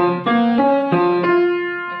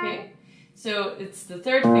 so it's the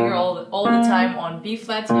third finger all the time on B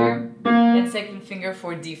flat here, and second finger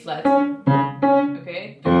for D flat.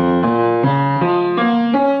 Okay?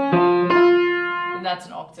 And that's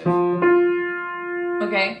an octave.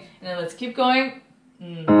 Okay, and then let's keep going.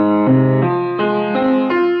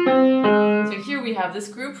 So here we have this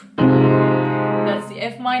group. That's the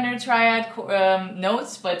F minor triad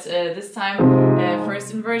notes, but this time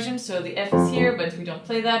first inversion, so the F is here, but we don't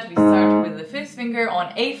play that. We start with the fifth finger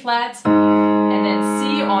on A flat, and then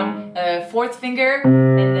C on fourth finger,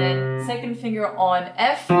 and then second finger on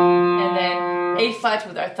F, and then A flat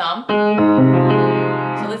with our thumb.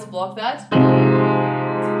 So let's block that.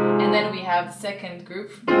 And then we have the second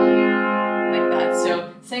group, like that.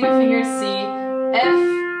 So second finger C, F,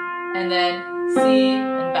 and then C,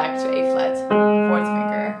 and back to A flat, fourth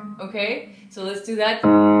finger, okay? So let's do that.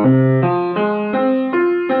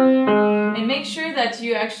 And make sure that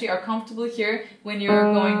you actually are comfortable here when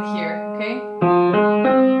you're going here, okay?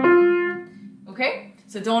 Okay?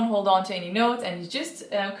 So don't hold on to any note, and you just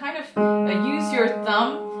kind of use your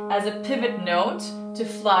thumb as a pivot note to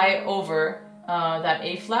fly over that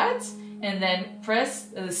A flat, and then press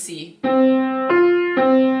the C.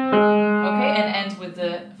 Okay, and end with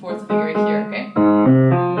the fourth finger here, okay?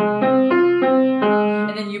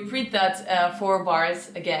 And then you repeat that 4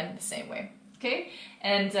 bars again the same way, okay?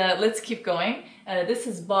 And let's keep going. This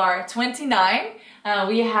is bar 29.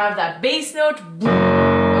 We have that bass note,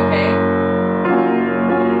 okay?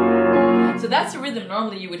 So that's the rhythm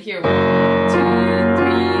normally you would hear 1, 2,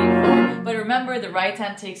 3, 4. But remember, the right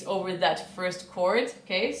hand takes over that first chord,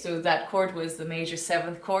 okay? So that chord was the major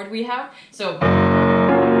 7th chord we have. So,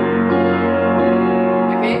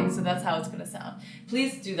 okay, so that's how it's gonna sound.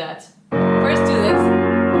 Please do that. First do this.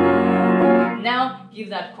 Now give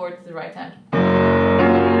that chord to the right hand.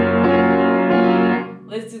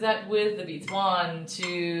 Let's do that with the beats. 1,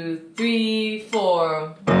 2, 3,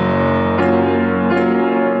 4.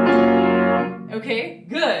 Okay,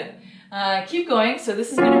 good. Keep going. So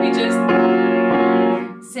this is going to be just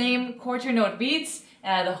same quarter note beats.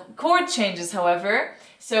 The chord changes, however.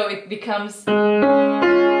 So it becomes D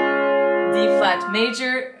flat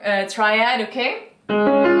major triad, okay?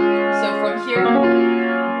 So from here,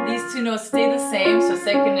 these two notes stay the same. So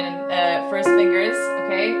second and first fingers,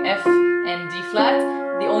 okay? F and D flat.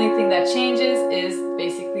 The only thing that changes is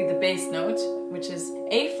basically the bass note, which is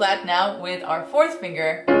A flat now with our fourth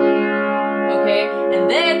finger. Okay, and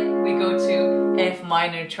then we go to F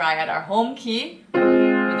minor triad, our home key, with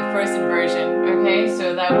the first inversion. Okay,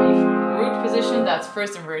 so that would be root position, that's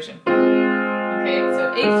first inversion. Okay,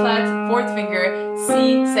 so A flat, fourth finger,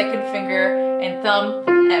 C, second finger, and thumb,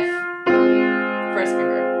 F, first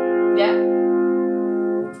finger.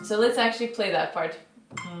 Yeah? So let's actually play that part.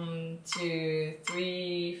 1, 2,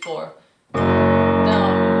 3, 4.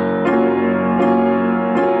 Down.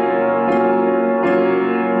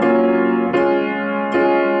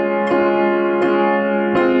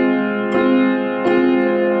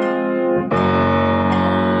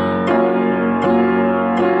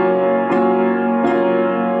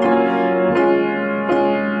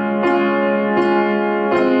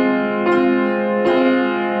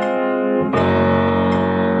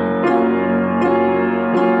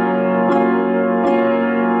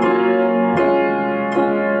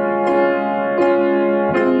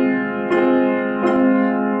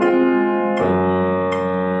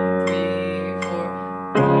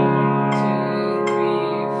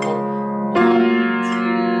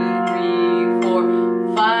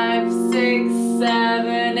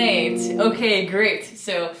 Okay, great.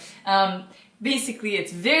 So basically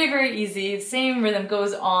it's very, very easy. Same rhythm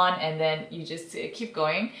goes on and then you just keep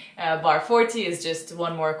going. Bar 40 is just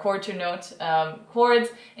one more quarter note chord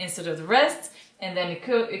instead of the rest. And then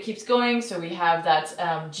it keeps going. So we have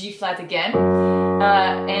that G flat again.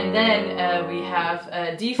 And then we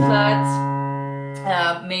have D flat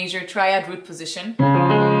major triad root position.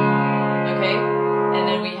 Okay. And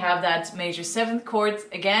then we have that major 7th chord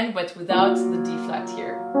again, but without the D flat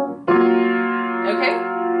here. Okay?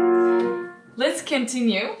 Let's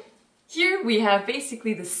continue. Here we have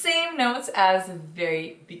basically the same notes as the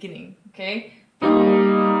very beginning. Okay?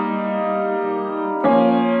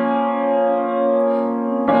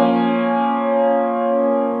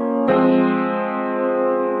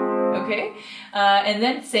 Okay? And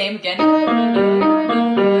then same again.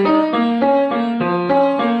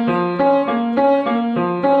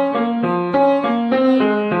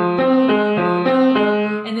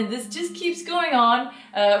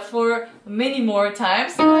 For many more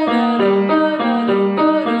times.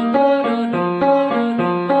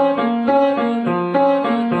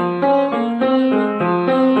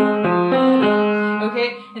 Okay,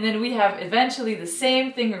 and then we have eventually the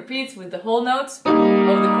same thing repeats with the whole notes of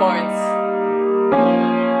the chords.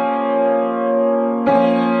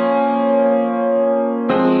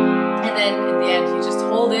 And then in the end you just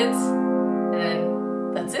hold it and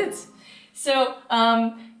then that's it. So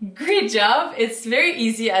great job. It's very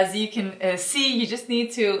easy, as you can see. You just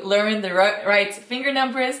need to learn the right finger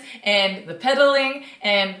numbers and the pedaling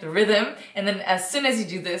and the rhythm, and then as soon as you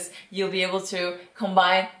do this you'll be able to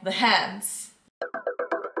combine the hands.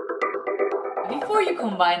 Before you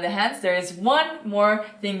combine the hands, there is one more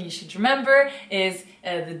thing you should remember, is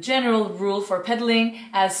the general rule for pedaling.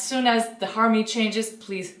 As soon as the harmony changes,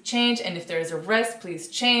 please change, and if there is a rest, please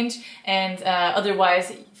change, and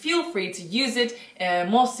otherwise feel free to use it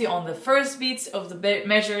mostly on the first beats of the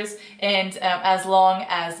measures, and as long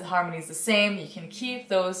as the harmony is the same, you can keep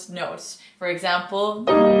those notes. For example,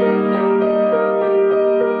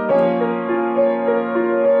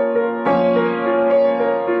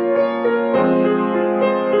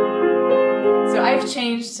 I've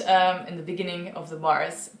changed in the beginning of the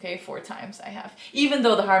bars, okay, 4 times I have. Even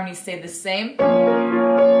though the harmonies stay the same.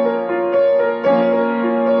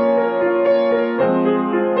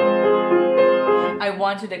 I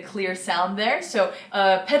wanted a clear sound there, so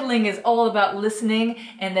pedaling is all about listening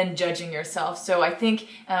and then judging yourself. So I think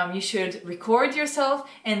you should record yourself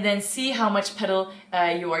and then see how much pedal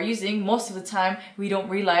you are using. Most of the time we don't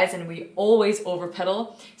realize and we always over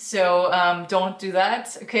pedal, so don't do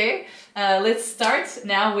that, okay? Let's start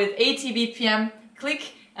now with 80 BPM.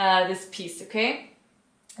 Click this piece, okay?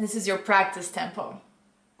 This is your practice tempo.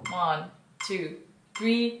 1, 2,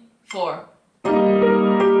 3, 4.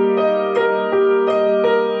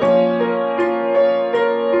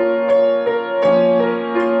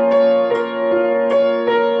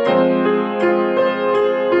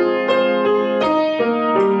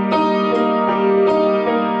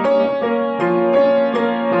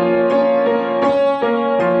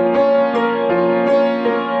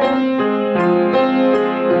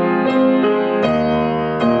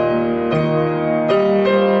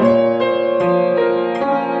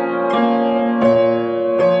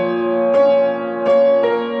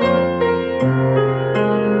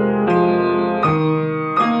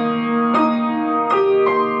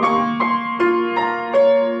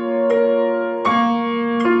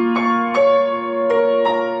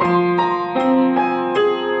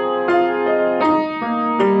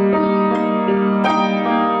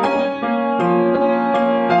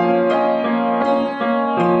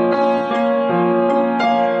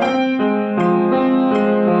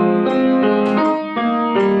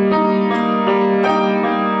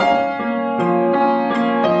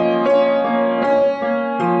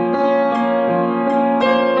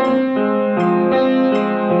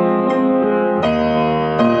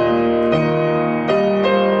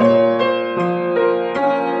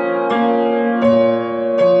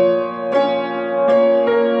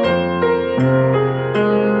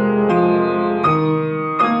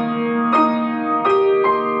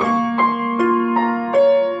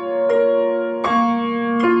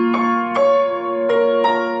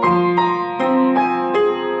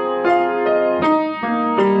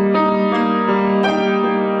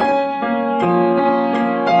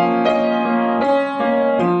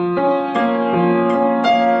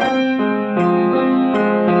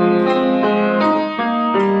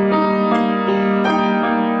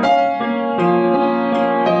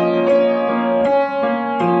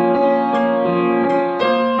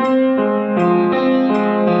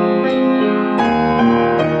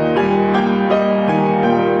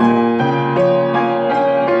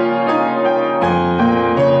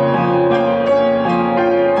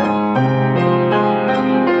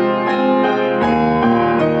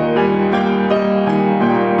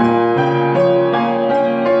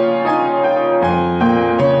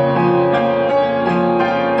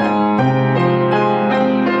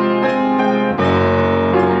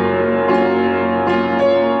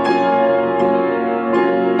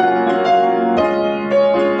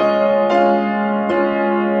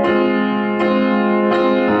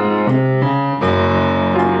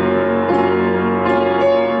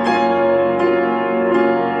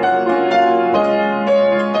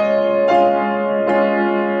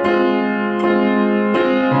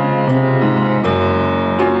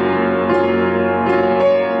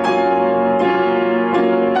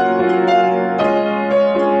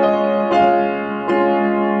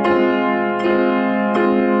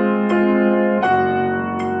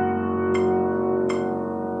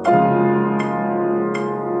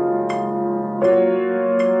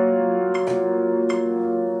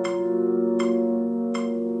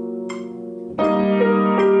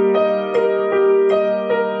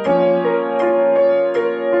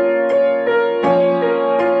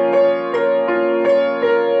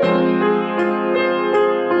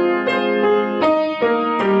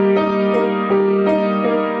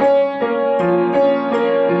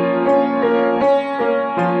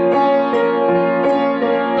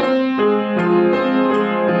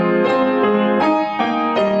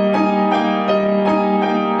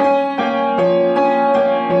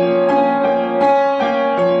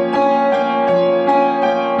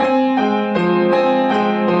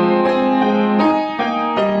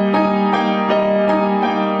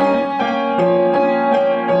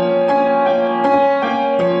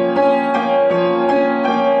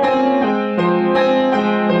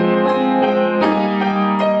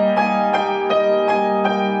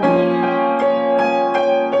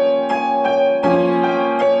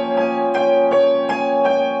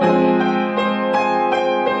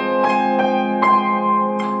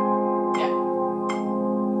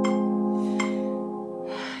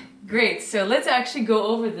 so let's actually go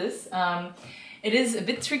over this. It is a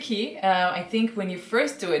bit tricky, I think, when you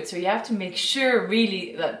first do it, so you have to make sure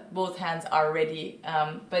really that both hands are ready.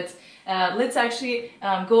 But let's actually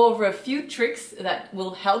go over a few tricks that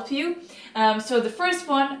will help you. So the first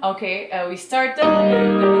one, okay, we start okay,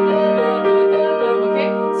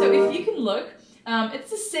 so if you can look, it's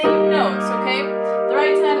the same notes, okay? The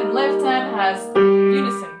right hand and left hand has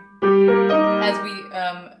unison, as we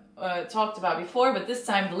talked about before, but this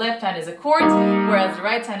time the left hand is a chord, whereas the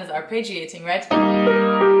right hand is arpeggiating, right?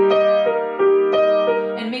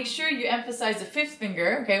 And make sure you emphasize the fifth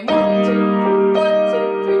finger, okay? 1, 2, 3, 1,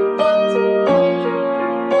 2, 3, 1, 2, 1, 2, 3,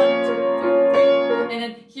 1, 2, 3, 3. And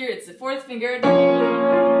then here it's the fourth finger,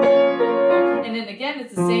 and then again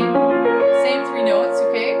it's the same three notes,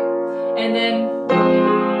 okay? And then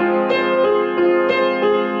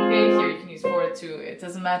it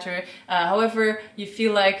doesn't matter. However you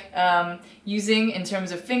feel like using in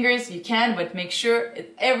terms of fingers, you can, but make sure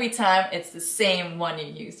every time it's the same one you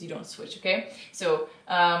use. You don't switch, okay? So you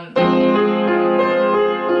can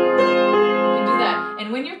do that.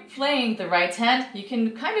 And when you're playing the right hand, you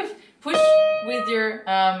can kind of push with your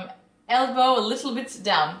elbow a little bit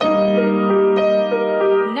down.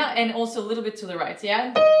 And also a little bit to the right,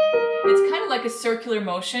 yeah? It's kind of like a circular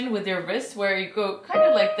motion with your wrist where you go kind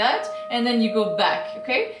of like that and then you go back,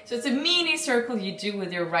 okay? So it's a mini circle you do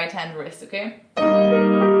with your right hand wrist, okay?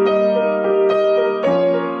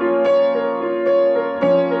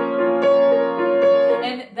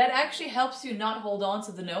 And that actually helps you not hold on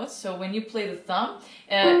to the notes. So when you play the thumb,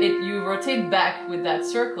 you rotate back with that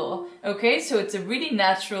circle, okay? So it's a really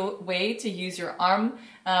natural way to use your arm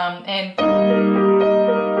and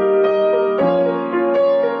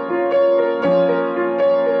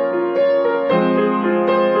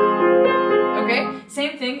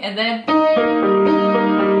same thing, and then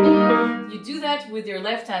you do that with your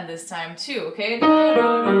left hand this time too, okay?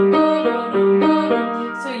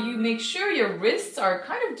 So you make sure your wrists are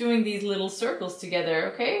kind of doing these little circles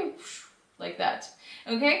together, okay? Like that,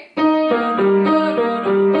 okay?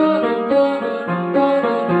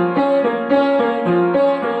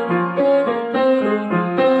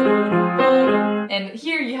 And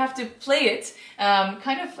here you have to play it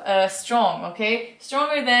kind of strong, okay?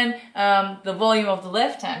 Stronger than the volume of the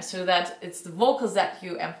left hand, so that it's the vocals that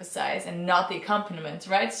you emphasize and not the accompaniment,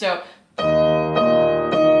 right? So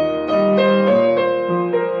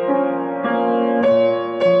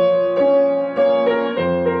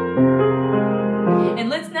and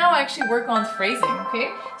let's now actually work on phrasing, okay?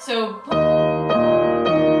 So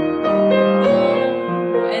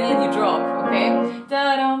and then you drop, okay?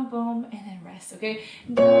 Da-dum, boom, and then rest, okay?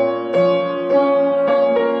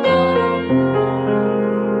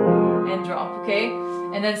 And drop, okay?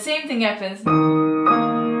 And then same thing happens.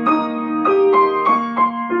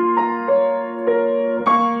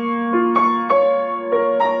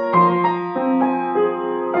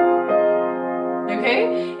 Okay?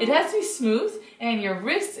 It has to be smooth and your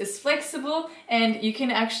wrist is flexible, and you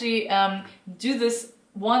can actually do this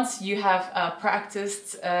once you have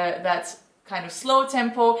practiced that kind of slow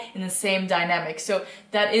tempo in the same dynamic. So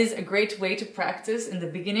that is a great way to practice in the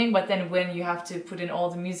beginning, but then when you have to put in all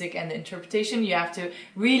the music and the interpretation, you have to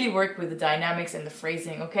really work with the dynamics and the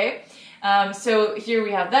phrasing, okay? So here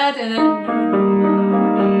we have that, and then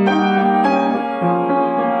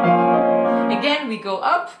again we go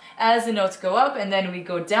up as the notes go up, and then we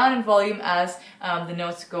go down in volume as the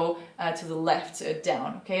notes go to the left,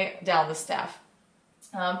 down, okay? Down the staff.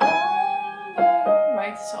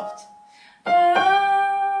 Right, soft.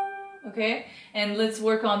 Okay, and let's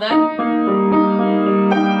work on that.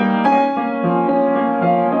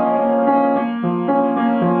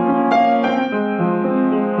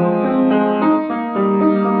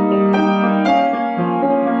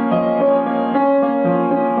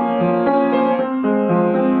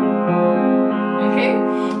 Okay,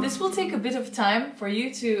 this will take a bit of time for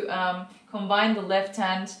you to combine the left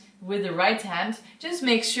hand with the right hand. Just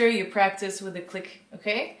make sure you practice with the click,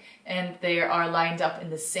 okay? And they are lined up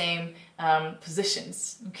in the same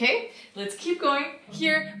positions, okay? Let's keep going.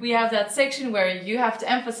 Here we have that section where you have to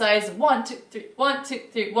emphasize 1, 2, 3, 1, 2,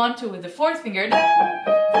 3, 1, 2 with the fourth finger.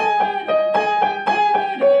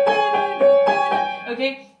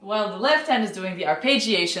 Okay, while the left hand is doing the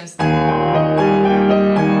arpeggiations.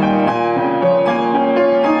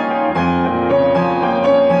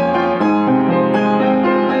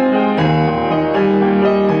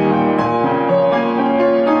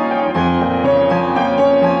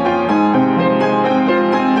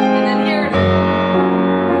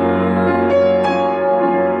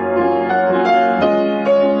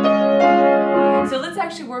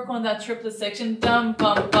 That triplet section, dum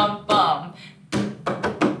bum bum bum.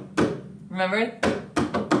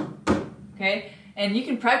 And you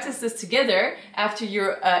can practice this together after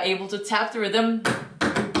you're able to tap the rhythm.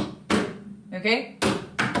 Okay?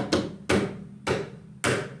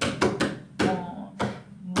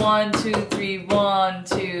 1, 2, 3, 1,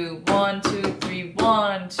 2, 1, 2, 3,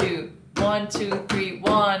 1, 2, 1, 2, 3,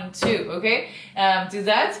 1, 2. Okay? Do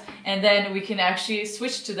that, and then we can actually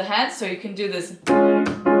switch to the hands, so you can do this. And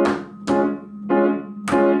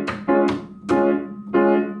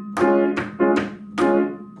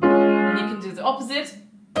you can do the opposite.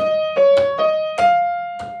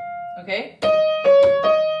 Okay?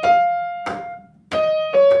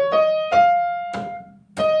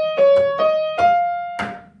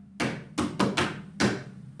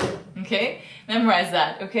 Okay, memorize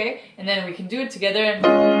that, okay? And then we can do it together.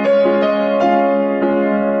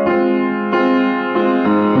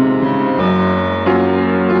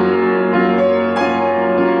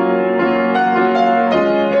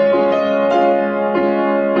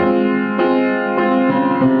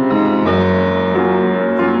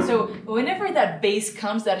 So whenever that bass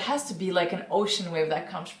comes, that has to be like an ocean wave that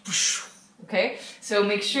comes. Okay, so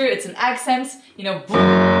make sure it's an accent, you know, boom,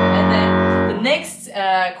 and then the next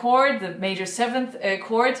chord, the major 7th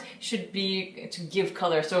chord, should be to give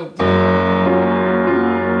color. So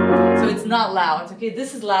it's not loud. Okay,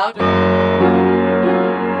 this is loud.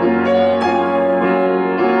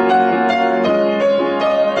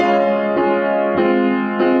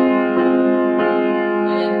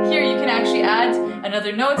 And here you can actually add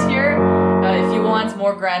another note here if you want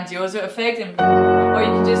more grandioso effect, or you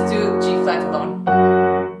can just do G flat alone.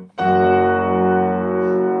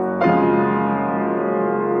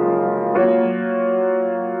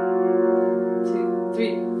 2,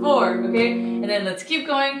 3, 4, okay? And then let's keep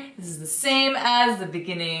going. This is the same as the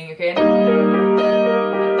beginning, okay? And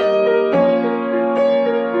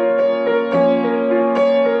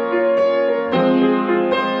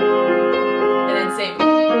then same.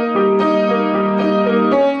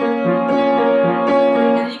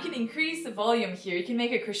 And you can increase the volume here. You can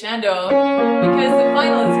make a crescendo because the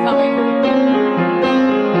final is coming.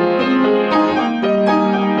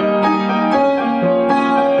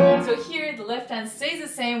 Left hand stays the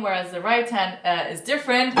same, whereas the right hand is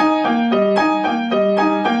different.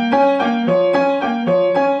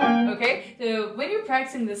 Okay, so when you're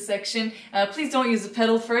practicing this section, please don't use the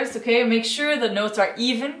pedal first, okay? Make sure the notes are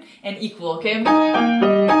even and equal, okay?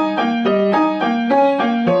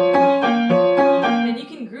 And you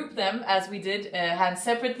can group them as we did, hands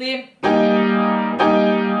separately.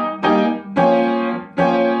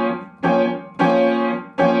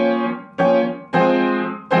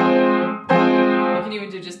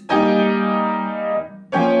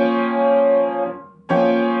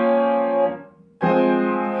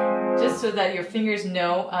 So that your fingers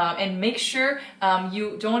know, and make sure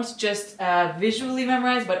you don't just visually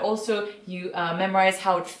memorize, but also you memorize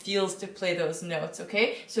how it feels to play those notes,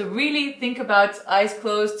 okay? So really think about eyes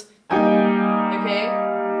closed, okay?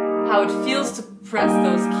 How it feels to press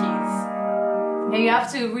those keys. And you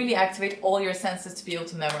have to really activate all your senses to be able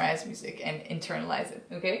to memorize music and internalize it,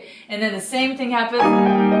 okay? And then the same thing happens,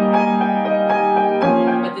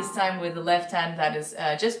 but this time with the left hand that is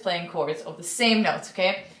just playing chords of the same notes,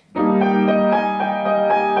 okay? And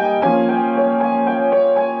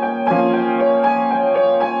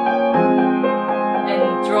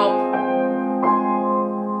drop.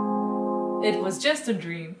 It was just a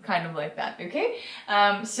dream, kind of like that, okay?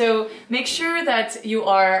 So make sure that you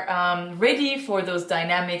are ready for those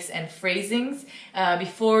dynamics and phrasings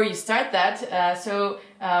before you start that. So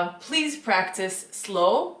please practice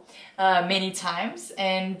slow many times,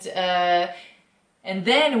 and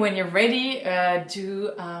then when you're ready,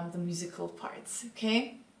 do the musical parts,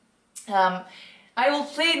 okay? I will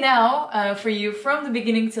play now for you from the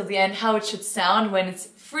beginning till the end how it should sound when it's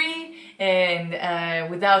free and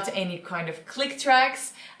without any kind of click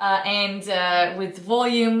tracks, and with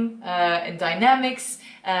volume and dynamics,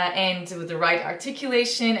 and with the right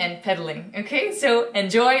articulation and pedaling, okay? So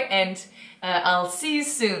enjoy, and I'll see you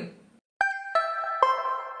soon.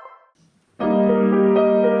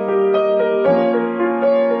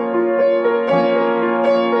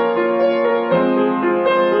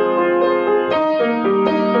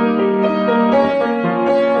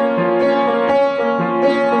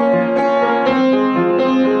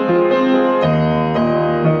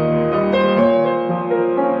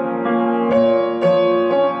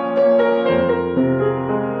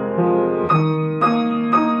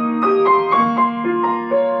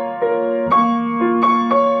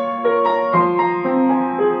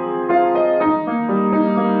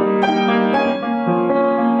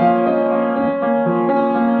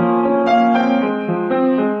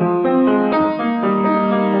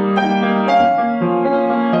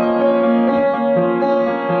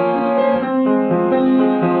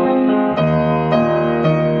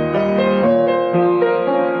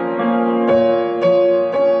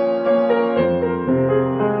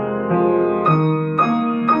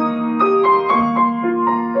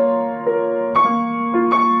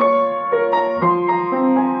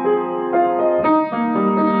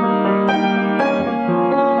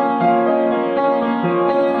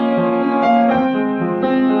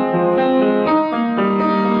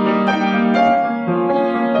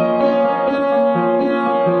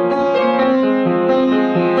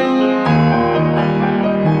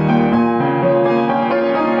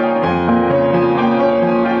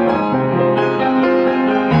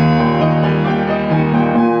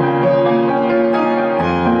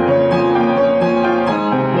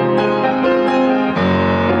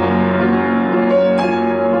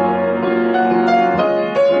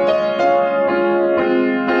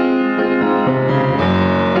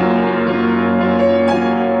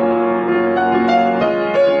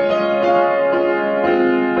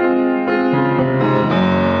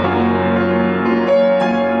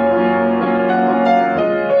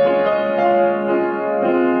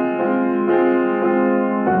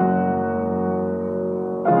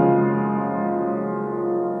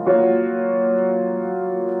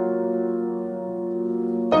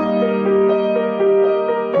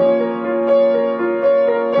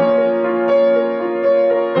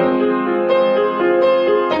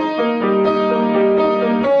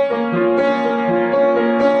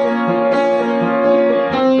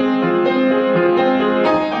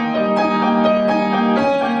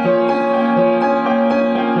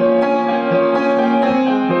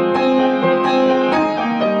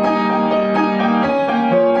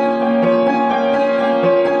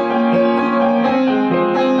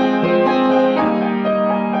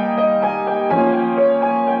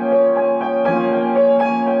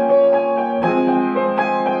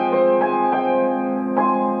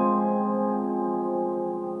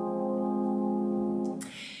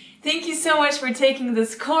 so much for taking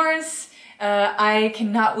this course. I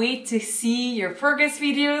cannot wait to see your progress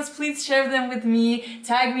videos. Please share them with me,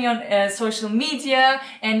 tag me on social media,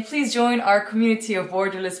 and please join our community of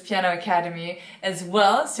Borderless Piano Academy as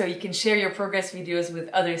well, so you can share your progress videos with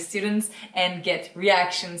other students and get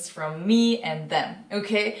reactions from me and them,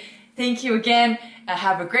 okay? Thank you again,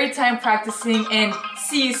 have a great time practicing, and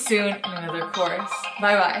see you soon in another course.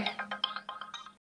 Bye bye.